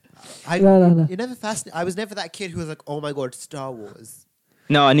 listen, No. you're never fascinated. I was never that kid who was like, oh my god, Star Wars.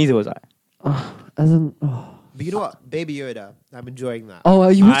 No, neither was I. As in, oh. But you know what? Baby Yoda. I'm enjoying that. Oh,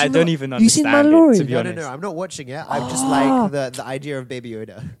 are you watching I don't that? even You seen understand it, Mandalorian? to be no, honest. I'm not watching it. I'm just Ah. like the idea of Baby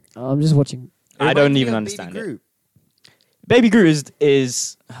Yoda. I'm just watching. It I don't reminds me even of understand Baby it. Groot. Baby Groot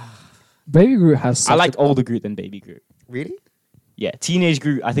is Baby Groot has. Such I liked older Groot than Baby Groot. Really? Yeah, Teenage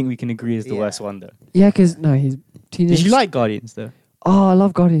Groot, I think we can agree is the Yeah. worst one though. Yeah, because no, he's teenage. Did you like Guardians though? Oh, I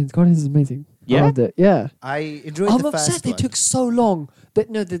love Guardians. Guardians is amazing. I Yeah? loved it. Yeah. I enjoyed I'm the upset first they one. took so long. That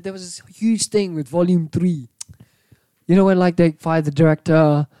there was this huge thing with Volume 3. You know when like they fired the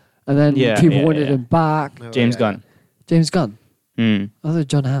director and then people wanted him back. Oh, James yeah. Gunn. James Gunn. Hmm. I thought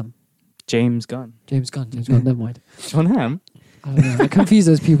John Hamm. James Gunn. James Gunn. Never mind. John Hamm? I don't know. I confuse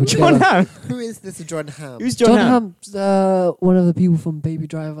those people John together. Hamm? Who is this John Hamm? Who's John John Hamm? Hamm's one of the people from Baby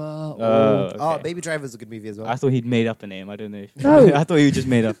Driver. Oh, Oh, okay. Baby Driver's a good movie as well. I thought he'd made up a name. I don't know. No. I thought he just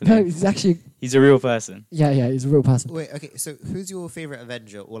made up a No, name. he's actually. He's a real person. Yeah, he's a real person. Wait, okay, so who's your favorite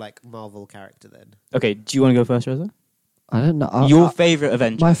Avenger or like Marvel character then? Okay, do you want to go first, Reza? I don't know. Your favorite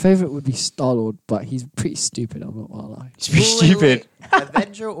Avenger? My favorite would be Star-Lord, but he's pretty stupid. I'm not gonna lie. It's pretty Wait, stupid.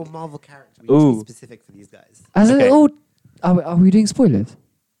 Avenger or Marvel character? We need to Ooh. be specific for these guys. As Okay. in all, are we doing spoilers?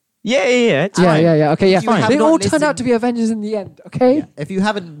 Yeah. It's Yeah, fine. yeah. Okay, yeah, If you fine. have They not all turned out listened- to be Avengers in the end. Okay. Yeah. If you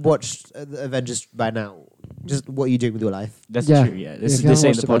haven't watched the Avengers by now, just what are you doing with your life? That's Yeah. true, yeah. If This you ain't haven't the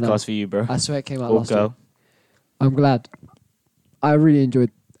watched it by now. podcast for you, bro. I swear it came out Or last year. go. I'm glad. I really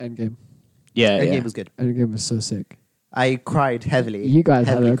enjoyed Endgame. Yeah, Endgame yeah. was good. Endgame was so sick. I cried heavily. You guys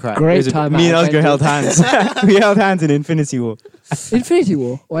had heavily a cried. It great was a- time. me and at Asgher held Avengers. hands. We held hands in Infinity War. Infinity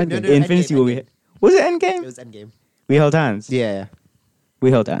War or Endgame? No, Infinity Endgame, War. Endgame. Was it It Endgame? was Endgame. We held hands. Yeah.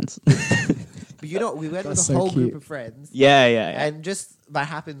 We held hands. But you know, we went with That's a so whole cute. group of friends. yeah. And just by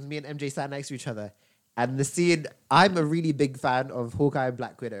happens, me and MJ sat next to each other. And the scene, I'm a really big fan of Hawkeye and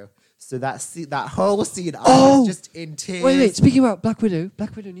Black Widow. So that whole scene, I Oh! was just in tears. Wait. Speaking about Black Widow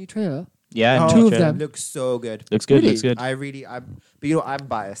new trailer. Yeah. Oh, Two of sure. them. looks so good. Looks good. Really? Looks good. But you know, I'm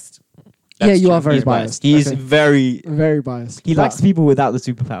biased. Yeah, you true. are very He's biased. He's Okay. very. Very biased. He But- likes people without the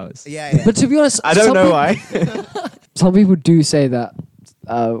superpowers. Yeah. But to be honest, I don't some know peop- why. Some people do say that.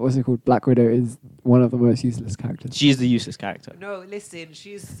 What's it called? Black Widow is one of the most useless characters. She is the useless character. No, listen,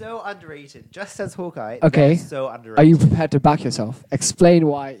 she's so underrated. Just as Hawkeye, Okay. they're so underrated. Are you prepared to back yourself? Explain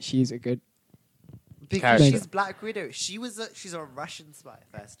why she's a good. Because character? she's Black Widow. She's a Russian spy,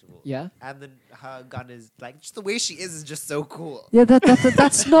 first of all. Yeah. And then her gun is like just the way she is just so cool. Yeah,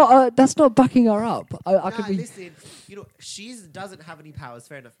 that's not backing her up. I Nah, could be. listen, you know, she doesn't have any powers,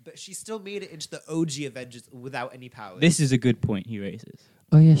 fair enough, but she still made it into the OG Avengers without any powers. This is a good point he raises.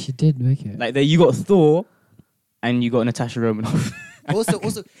 Oh yeah, she did make it. Like, you got Thor, and you got Natasha Romanoff.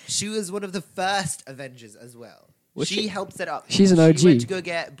 also, she was one of the first Avengers as well. Was She she? helped set up. She's an She OG. went to go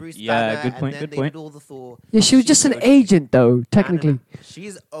get Bruce Yeah, Banner, good point, and then good they point. did all the Thor. Yeah, she was just an agent though. Technically,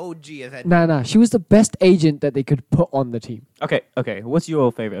 She's OG Avenger. nah. She was the best agent that they could put on the team. Okay. What's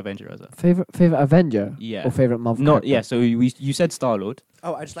your favorite Avenger, Reza? Favorite Avenger. Yeah. Or favorite Marvel. Not character? yeah. So you said Star Lord.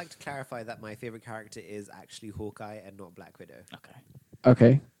 Oh, I'd just like to clarify that my favorite character is actually Hawkeye and not Black Widow. Okay.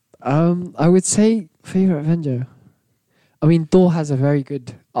 Okay. I would say favorite Avenger. I mean, Thor has a very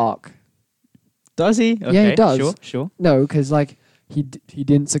good arc. Does he? Okay, Yeah, he does. Sure. No, because like he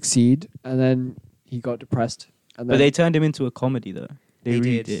didn't succeed, and then he got depressed, and then But they turned him into a comedy, though. They They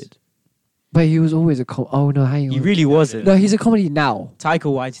really did. did. But he was always a oh no, hang on. He really wasn't. No, he's a comedy now. Taika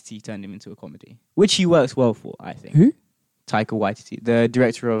Waititi turned him into a comedy, which he works well for, I think. Who? Taika Waititi, the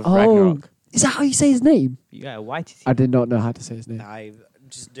director of Oh, Ragnarok. is that how you say his name? Yeah, Waititi. I did not know how to say his name. I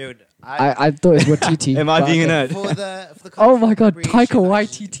just don't. I thought it was Watiti. Am I but being a okay. nerd? For the Oh my god, cultural Taika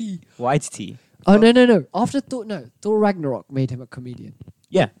appropriation, Waititi. Waititi. Oh no! After Thor Ragnarok made him a comedian.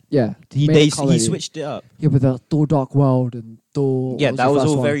 Yeah. Yeah, He made a he comedy. switched it up. Yeah, but the Thor Dark World and Thor. Yeah, what that the was first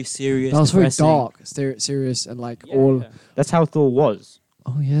all one? very serious. That was very depressing. dark, serious, and like Yeah, all. yeah. That's how Thor was.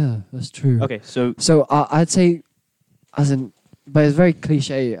 Oh yeah, that's true. Okay, so So I'd say, as in, but it's very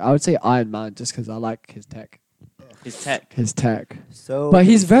cliche. I would say Iron Man just because I like his tech. his tech. His tech. So, But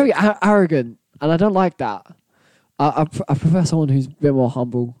he's very arrogant, and I don't like that. I prefer someone who's a bit more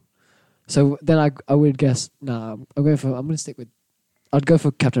humble. So then I would guess I'm gonna stick with. I'd go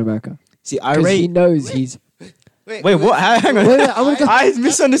for Captain America See, I because he rate. knows he's. Wait, what? Hang on. Wait, I'm gonna go. I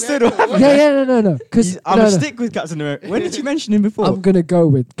misunderstood what happened. Yeah, no. Because I'm gonna stick with Captain America. When did you mention him before? I'm gonna go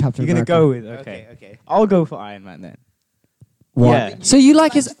with Captain You're gonna America. go with okay. Okay. I'll go for Iron Man then. Why? Yeah. So you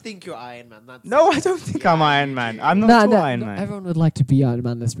like his? think you're Iron Man. That's No, I don't think I'm Iron Man. I'm not Nah, at all nah, Iron no, Man. everyone would like to be Iron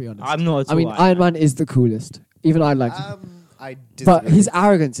Man. Let's be honest. I'm not at I all mean, Iron Man is the coolest. Even I like him. I But disagree. his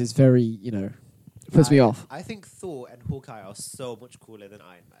arrogance is very, puts me off. I think Thor and Hawkeye are so much cooler than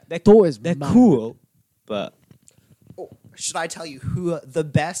Iron Man. Thor is They're mad. cool, but Oh, should I tell you who the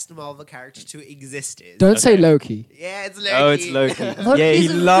best Marvel character to exist is? Don't say Okay. Loki. Yeah, it's Loki. oh, it's Loki. Loki's yeah, he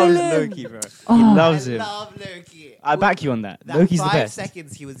a loves villain. Loki, bro. Oh. He loves I him. love Loki. I back you on that. That Loki's the 5 best.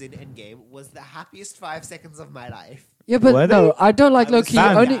 seconds he was in Endgame was the happiest 5 seconds of my life. Yeah, but Were no, they? I don't like I was Loki.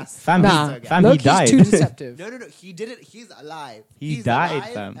 so Only gassed. Fam, nah, fam, he Loki's died. too deceptive. No, he did it. He's alive. He He's died,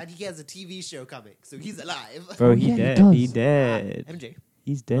 alive, fam. and he has a TV show coming, so he's alive. Bro, Oh, he yeah, he dead. does. He dead. MJ,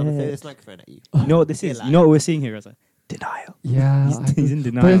 He's I'm gonna throw dead. this microphone at you. You know what this is? You know what we're seeing here? Reza? Denial. Yeah, He's in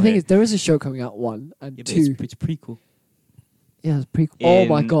denial. but the thing here. is, there is a show coming out 1 and Yeah, but 2. it's prequel. Yeah, it's pretty. Oh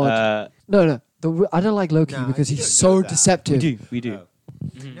my In, god! No. I don't like Loki Nah, because you he's don't so know that. deceptive. We do. Oh.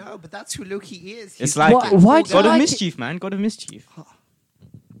 No, but that's who Loki is. It's He's like Why- why do you God of like Mischief, man. God of Mischief.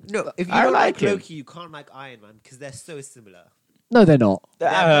 no. If you I don't like like him. Loki, you can't like Iron Man because they're so similar. No, they're not.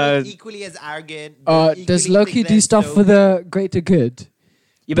 They're both equally as arrogant. Does Loki do stuff for the greater good?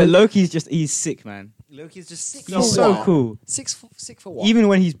 yeah, but Loki's he's sick, man. Loki's just sick. For He's so what? cool. Sick for what? Even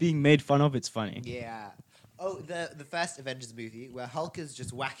when he's being made fun of, it's funny. Yeah. Oh, the first Avengers movie where Hulk is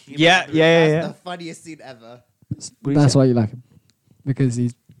just whacking him. Yeah, around the room. yeah, That's yeah. the funniest scene ever. What do you That's say? why you like him, because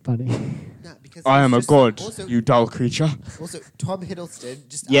he's funny. No, because I he's am a just- god, Also, you dull creature. also Tom Hiddleston.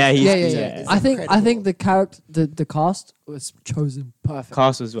 Just Yeah, as an he's- actor yeah. is I think incredible. the character, the cast was chosen perfect.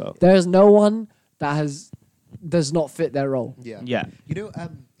 Cast as well. There is no one that does not fit their role. Yeah. Yeah, You know,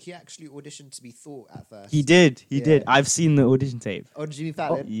 he actually auditioned to be Thor at first. he did. He Yeah. did. I've seen the audition tape. On Jimmy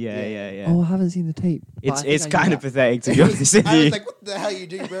Fallon. Yeah. Oh, I haven't seen the tape. but I It's think it's I knew kind of that. pathetic to be honest with I you. was like, what the hell are you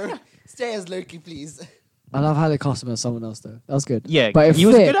doing, bro? Stay as Loki, please. I love how they cast him as someone else though. That was good. Yeah, but it he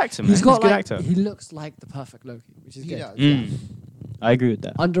was a fit. good actor, man. He's He's got a good like actor. he looks like the perfect Loki, which is He good. does. Mm. I agree with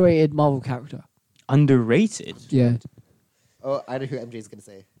that. Underrated Marvel character. Underrated. Yeah, Oh, I know who MJ is going to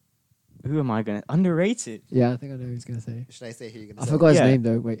say. Who am I gonna? Underrated. yeah. I think I know who he's gonna say. Should I say who you're going to I say? forgot his Yeah. name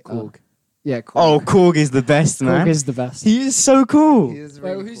though. Wait. Korg. Yeah. Korg. Oh, Korg is the best, man. Korg is the best. He is so cool. He is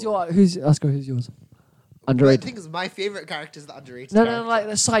Wait, really who's cool. Asgher? Who's yours? But Underrated. the thing is, my favorite character is the underrated No, character. like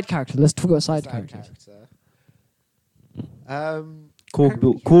the side character. Let's talk about side characters. character.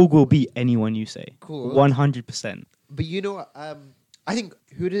 Korg will beat anyone you say. Cool. 100%. But you know what? I think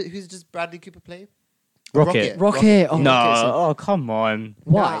who's does Bradley Cooper play? Rocket. Rocket. Oh, No, Rocket, so- oh come on.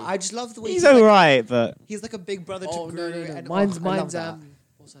 Why? Nah, I just love the way He's like, alright, but he's like a big brother Oh to no, Gru. no, no. And Mine's I love that.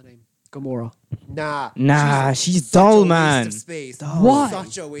 what's her name? Gamora. Nah, she's such dull, a man. Waste of space. Dull. Why?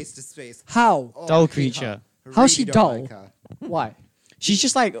 Such a waste of space. How? Oh, Dull I hate creature. her. How's she don't dull? like her. Why? she's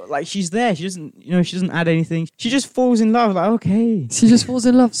just like she's there. She doesn't, she doesn't add anything. She just falls in love. Like okay. She just falls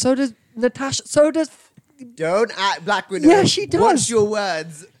in love. So does Natasha. So does. Don't act Black Widow. Yeah, she does. Watch your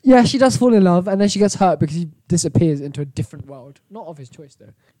words. Yeah, she does fall in love, and then she gets hurt because he disappears into a different world. Not of his choice, though.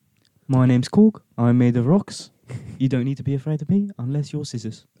 My name's Korg. I'm made of rocks. You don't need to be afraid of me unless you're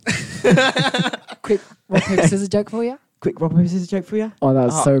scissors. Quick rock paper scissors joke for you. Quick rock paper scissors joke for you. Oh, that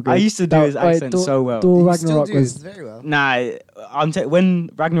was so good. I used to do his accent so well. Thor You still Ragnarok do was. this very well. Nah,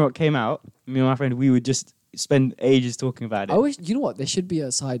 when Ragnarok came out, me and my friend, we would just spend ages talking about it. I wish. You know what? There should be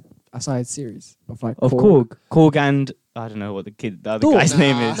a side series of like. Of Korg and I don't know what the other Thor. guy's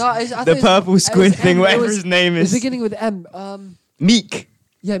name is. No, I thought The it's- purple squid it's thing, M, it whatever was- his name It's is. beginning with M. Meek.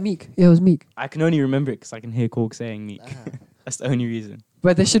 Yeah, Meek. Yeah, it was Meek. I can only remember it because I can hear Korg saying Meek. Ah. That's the only reason.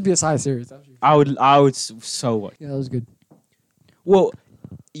 But there should be a side series. I would so watch. Yeah, that was good. Well,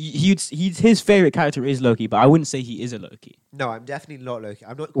 his favorite character is Loki, but I wouldn't say he is a Loki. No, I'm definitely not Loki.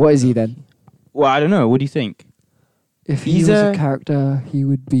 I'm not. What is he then? Well, I don't know. What do you think? If he He's was a a- character, he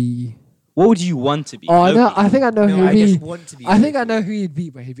would be. What would you want to be? Oh, I know. Loki? I think I know No, who I he'd just be. want to be. I think I Loki. know who he'd be,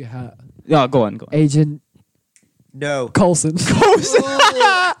 but he'd be hurt. Yeah, go on. Agent No. Coulson.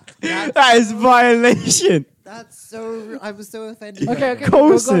 That is violation. That's so. I was so offended. Okay, okay.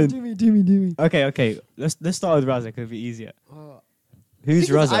 Coulson. Do me. Okay. Let's start with Reza. It'll be easier. Oh. Who's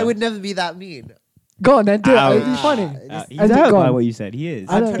Because Reza? I would never be that mean. Go on then, do it. Ouch. It'll be funny. He's And hurt go by on. what you said. He is.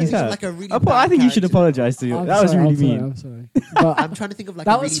 I I'm know. trying to He's think of hurt. like a really. I think you should bad character. apologize to you. I'm That was sorry, really I'm mean. sorry. But I'm trying to think of like.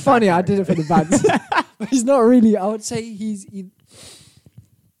 that a really was funny. bad I did it for the bands. But he's not really. I would say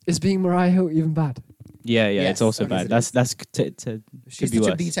is being Mariah Hill even bad? Yeah, Yes, it's also okay. bad. That's She's be such a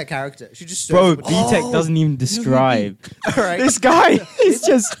worse. B-Tech character. She just Bro, shows up- B-Tech Oh! doesn't even describe. All right. This guy is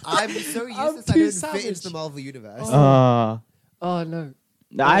just. I'm so I'm useless. I too don't fit savage. into the Marvel universe. Oh. Oh no.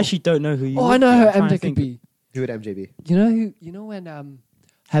 I actually don't know who you. Oh, would I know be. who I'm trying to MJ could think. be. Who would MJ be? You know when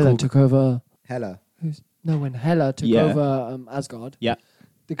Hela Cool. took over. Hela. When Hela took Yeah. over Asgard. Yeah.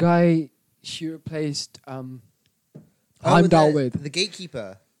 The guy she replaced Heimdall with. The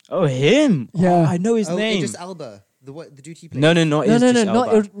gatekeeper. Oh, him. Yeah. Oh, I know his Oh, name. Idris Elba. The dude he played. No, not No, Idris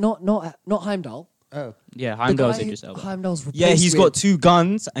Elba. not Heimdall. Oh. Yeah, The Heimdall's guy Idris Elba. Heimdall's Yeah, replaced he's with- got two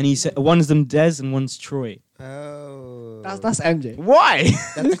guns, and he said one's them Des and one's Troy. Oh. That's MJ. Why?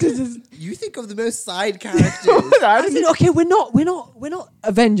 You think of the most side characters. As in, okay, we're not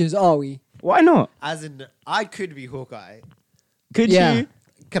Avengers, are we? Why not? As in, I could be Hawkeye. Could Yeah. you?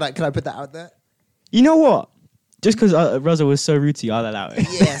 Can I put that out there? You know what? Just because Reza was so rude to you, I'll allow it.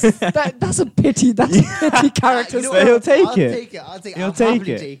 Yes. That's a pity. That's a pity character. You know So what? he'll take I'll it. Take it. I'll take it. He'll I'll take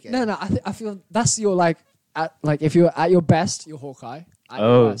happily it. take it. No, I feel that's your if you're at your best, you're Hawkeye. At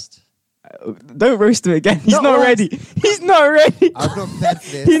Oh. your best. Don't roast him again. He's Not not roast. ready. He's not ready. I'm not prepared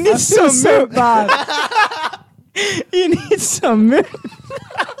for this. He needs some so milk. bad. He needs some milk.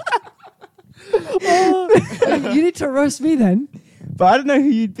 You need to roast me then. But I don't know who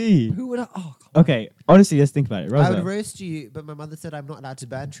you'd be. Who would I? Oh, Okay, honestly, let's think about it. I would Reza. roast you, but my mother said I'm not allowed to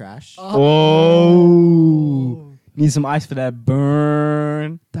burn trash. Oh. Need some ice for that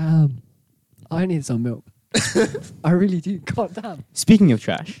burn. damn! I need some milk. I really do. God damn. Speaking of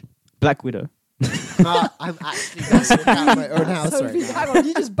trash, Black Widow. I'm actually going to out my own house So, right now. hang on,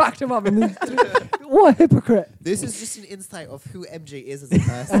 you just backed him up. What a hypocrite! This is just an insight of who MJ is as a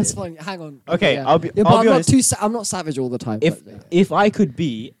person. That's funny. Hang on. Okay, Yeah. I'll be Yeah, but I'm not honest. I'm not savage all the time. If but, if I could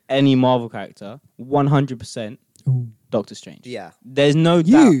be any Marvel character, 100% Ooh. Doctor Strange. Yeah. There's no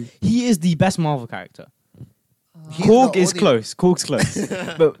You? doubt. He is the best Marvel character. He's Korg the is only- close. Korg's close.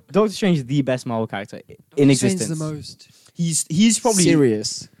 But Doctor Strange is the best Marvel character in Strange existence. is the most He's probably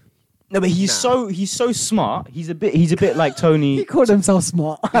serious. No, but he's so smart. He's a bit like Tony. He called himself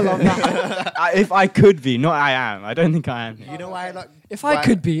smart. I love that. If I could be, not I am. I don't think I am. You know why I like... If I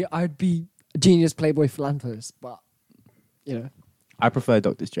could be, I'd be a genius playboy philanthropist. But I prefer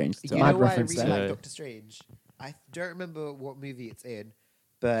Doctor Strange. To You my know why I preference really there. like Doctor Strange? I don't remember what movie it's in,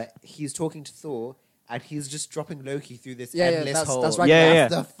 but he's talking to Thor, and he's just dropping Loki through this Yeah, endless that's- hole. that's right. Yeah,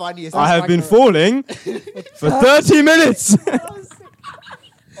 That's the funniest. I have been Ragnarok. falling for 30 minutes.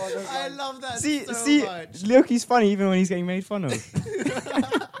 I love that see, so much. Loki's funny even when he's getting made fun of.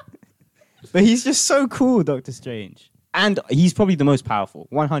 But he's just so cool, Doctor Strange, and he's probably the most powerful,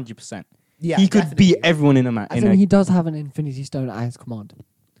 100%. Yeah, he could definitely. beat everyone in a match. I think he does have an Infinity Stone at his command.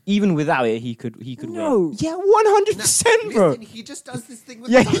 Even without it, he could win. No. Yeah, 100%, bro. Listen, he just does this thing with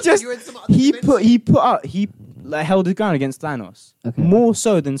Yeah, the he time just when you're in some other he dimension. held his ground against Thanos Okay. more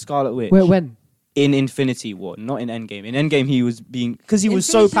so than Scarlet Witch. Where when? In Infinity War, not in Endgame. In Endgame, he was because he was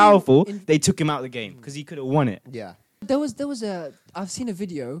so Infinity- powerful. in- They took him out of the game because he could have won it. Yeah. There was a I've seen a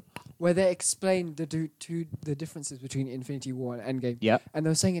video where they explained the differences between Infinity War and Endgame. Yeah. And they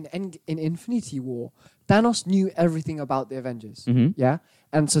were saying in Infinity War, Thanos knew everything about the Avengers. Mhm. Yeah.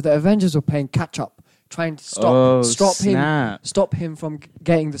 And so the Avengers were playing catch up, trying to Oh, stop snap. him from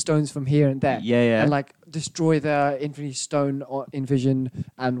getting the stones from here and there. Yeah, yeah. And like destroy the Infinity Stone or in Vision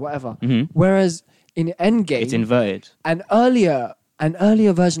and whatever. Mhm. Whereas in Endgame, It's inverted. an earlier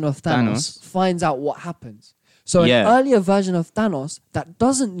version of Thanos, Thanos. finds out what happens. So Yeah. an earlier version of Thanos that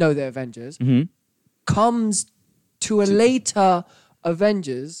doesn't know the Avengers Mhm. comes to a later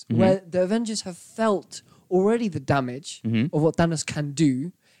Avengers Mhm. where the Avengers have felt already the damage Mhm. of what Thanos can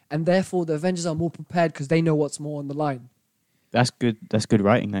do, and therefore the Avengers are more prepared because they know what's more on the line. That's good. That's good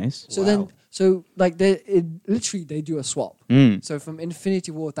writing, guys. So Wow. then, like literally they do a swap. Mm. So from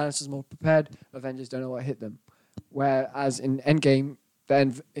Infinity War, Thanos is more prepared. Avengers don't know what hit them. Whereas in Endgame,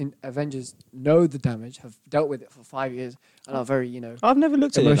 in Avengers know the damage, have dealt with it for 5 years, and are very, I've never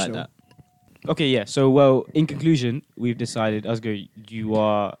looked at it like Emotional. that. Okay, yeah. So, well, in conclusion, we've decided, Asgher, you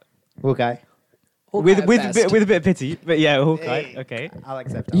are Hawkeye. with Hawkeye with at a best. bit of pity, but yeah, Hawkeye. Hey. Okay, I'll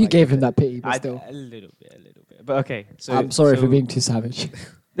accept it. You gave him that pity, but still. a little bit, but okay. So I'm sorry so- for being too savage.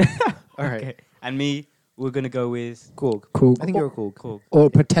 All right. Okay. And me, we're gonna go with Korg. Cool. I think you're a Korg. Korg. Or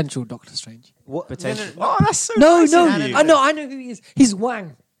potential Doctor Strange. What? Potential. No, Oh, that's so No, nice no, of you. I know who he is. He's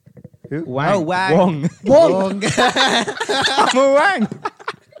Wang. Who? Wang. Oh, Wang. Wong. Wong. I'm a Wang.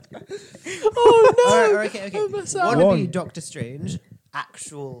 Oh no! All right, okay. Oh, that's sad. Wannabe Wong. Doctor Strange,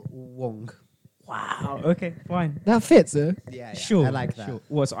 actual Wong. Wow. Okay, fine. That fits, eh? Yeah, Sure. I like that. Sure.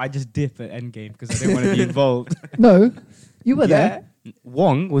 What? So I just dip at Endgame because I don't want to be involved. No, you were there.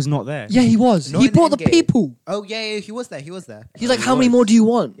 Wong was not there. Yeah, he was. Not He in brought the Endgame. people. Oh yeah, he was there. He was there. He's like, he how many was. more do you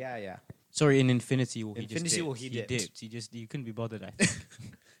want? Yeah. Sorry, in Infinity War, he Infinity just dipped. War, he dipped. You couldn't be bothered. I think.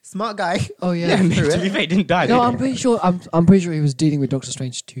 Smart guy. Oh yeah. to be fair, he didn't die. No, did I'm he? pretty sure. I'm pretty sure he was dealing with Doctor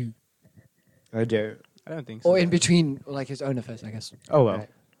Strange too, I do. I don't think so. or in between, like his own affairs, I guess. Oh well. Right.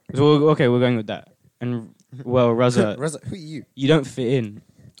 So okay, we're going with that. And well, Reza, Reza, who are you? you don't fit in.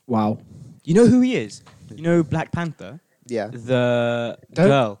 Wow. You know who he is? You know Black Panther, Yeah. the Don't-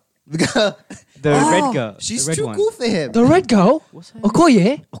 girl, The girl. the Oh, red girl. She's the red too one. cool for him. The red girl, What's her?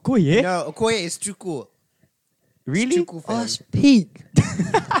 Okoye. Okoye. No, Okoye is too cool. It's Really? too cool for Oh, him. that's peak.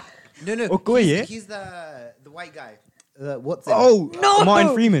 No. Okoye? He's the white guy. What's it? Oh No!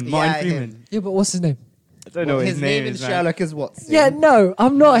 Martin Freeman. Yeah, Martin him. Freeman. Yeah, but what's his name? I don't know what his name in is. man. Sherlock is Watson. Yeah, no,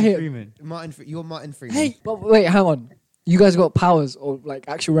 I'm not Martin here. Freeman. You're Martin Freeman. Hey, but wait, hang on. You guys got powers or like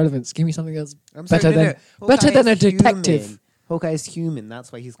actual relevance. Give me something else I'm better sorry, than Hawkeye better than a is human. detective. Hawkeye is human.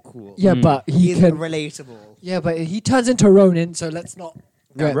 That's why he's cool. Yeah, Mm. but he He's can. relatable. Yeah, but he turns into Ronin, so let's not.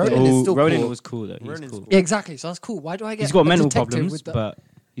 No, get Ronin there. is Oh, still Ronan cool. was cool though. He's Ronan's cool. cool. Yeah, exactly. So that's cool. Why do I get? He's got a mental detective problems, with the- but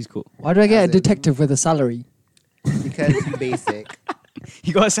he's cool. Why do I get As a in- detective with a salary? Because he's basic.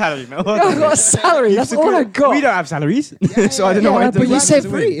 He got a salary, man. I got a salary. That's all I got. We don't have salaries, Yeah, so I don't know yeah, why. but the you black saved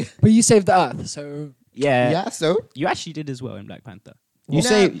is winning. free. But you saved the Earth, so Yeah. So You actually did as well in Black Panther. You You know-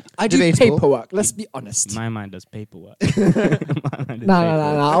 say I do Debatable. paperwork. Let's be honest. my mind does paperwork. My mind does No.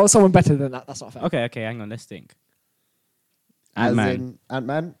 paperwork. I want someone better than that. That's not fair. Okay, hang on. Let's think. as Ant-Man, in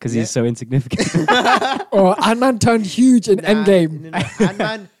Ant-Man, because he's so insignificant. Or Ant-Man turned huge in Endgame.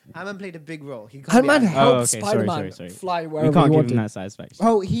 Ant-Man played a big role. He can't be Ant-Man Ant-Man. helped Oh, okay, sorry, Spider-Man sorry. fly we wherever can't he give wanted. him that satisfaction.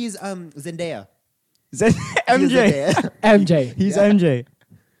 Oh, he's Zendaya. Is that He's MJ? Zendaya. MJ. He's Yeah. MJ.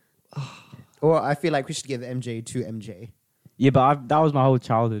 Or I feel like we should give MJ to MJ. Yeah, but that was my whole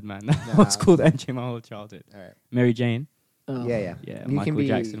childhood, man. That was Nah. called MJ my whole childhood. All right. Mary Jane, Oh. Yeah. yeah, You Michael can be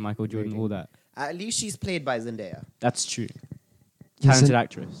Jackson, Michael Mary Jordan, Jane. all that. At least she's played by Zendaya. That's true. You Talented said-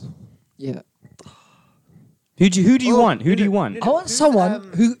 actress. Yeah. Who do you Oh, want? Who do you no, want? no, I want Who's,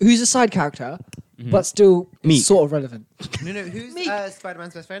 someone who's a side character, Mhm. but still Meek. sort of relevant. No, who's Meek.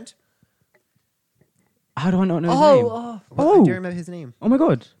 Spider-Man's best friend? How do I not know his name? Oh, I Oh. don't remember his name. Oh my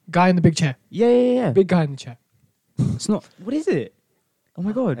god. guy in the big chair. Yeah. Big guy in the chair. It's not. What is it? Oh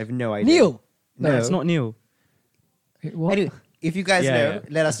my I god. have no idea. Neil. No, it's not Neil. Wait, what? Anyway, if you guys Yeah, know, yeah.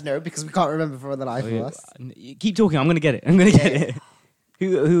 let us know because we can't remember for the life Oh, of yeah. us. Keep talking. I'm gonna get it. I'm gonna get Yeah. it.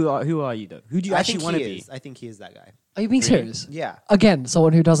 Who are you though? Who do you I actually think want to he be? is. I think he is that guy. Are you being Really? serious? Yeah. Again,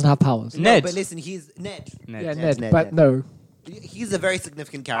 someone who doesn't have powers. Ned. No, but listen, he's Ned. Ned. Yeah, Ned, Ned, but Ned. no. He's a very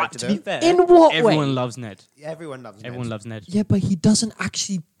significant character, To be though. fair, In what everyone way? loves Ned. Everyone loves Ned. Everyone loves Ned. Yeah, but he doesn't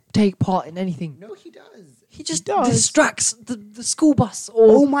actually take part in anything. No, he does. He just does. distracts the school bus.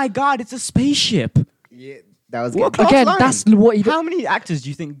 Oh Or my god, it's a spaceship. Yeah, that was What good. class again, line? that's what he. How many actors do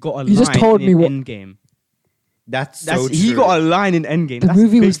you think got a You line just told in me what- Endgame? That's That's so he true. got a line in Endgame. The That's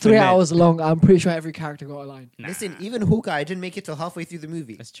movie big was for 3 Ned. hours long. I'm pretty sure every character got a line. Nah. Listen, even Hawkeye didn't make it till halfway through the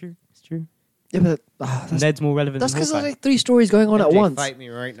movie. That's true. It's true. Yeah, but that's Ned's more relevant because than there's Hawkeye. like 3 stories going on at MJ, once. Fight me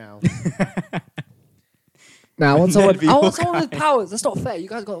right now. Now I want Ned someone. v I want Hawkeye. someone with powers. That's not fair. You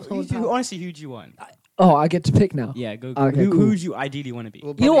guys got Who someone with do you, powers. honestly, who do you want? Oh, I get to pick now. Yeah, go. Okay, who cool. would you ideally want to be?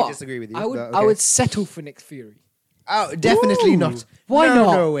 We'll You know probably what? disagree with you. I would. but I okay. would settle for Nick Fury. Oh, definitely Ooh. not. Why no,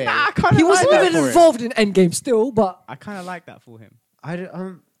 not? No way. Nah, I kind He of like wasn't that even for him. involved in Endgame still, but I kind of like that for him. I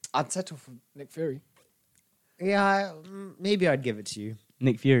don't, I'd settle for Nick Fury. yeah, maybe I'd give it to you.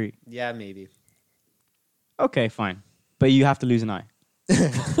 Nick Fury. Yeah, maybe. Okay, fine. But you have to lose an eye. mean,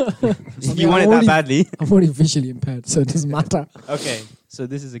 You want it I'm that already- badly. I'm already visually impaired, so it doesn't matter. Okay, so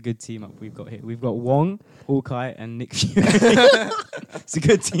this is a good team up we've got here. We've got Wong, Hawkeye, and Nick Fury. It's a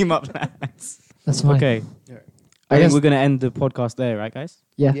good team up, lads. That's fine. Okay. I I think guess- we're going to end the podcast there, right, guys?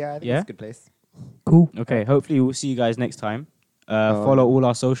 Yeah. Yeah, I think Yeah? it's a good place. Cool. Okay, hopefully we'll see you guys next time. Follow all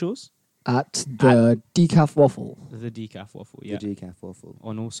our socials. At the decaf waffle. The Decaf Waffle, yeah. The decaf waffle.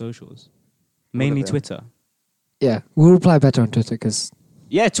 On all socials. Mainly them. Twitter. Yeah, we'll reply better on Twitter because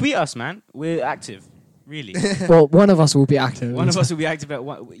Yeah, tweet us, man. We're active. Really. well, one of us will be active. One of us will be active at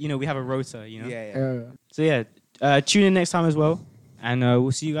one. You know, we have a rota, you know? Yeah. So, yeah, tune in next time as well. And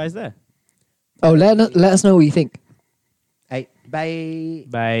we'll see you guys there. Oh, let us know what you think. Hey, bye.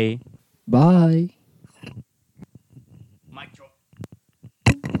 Bye. Bye.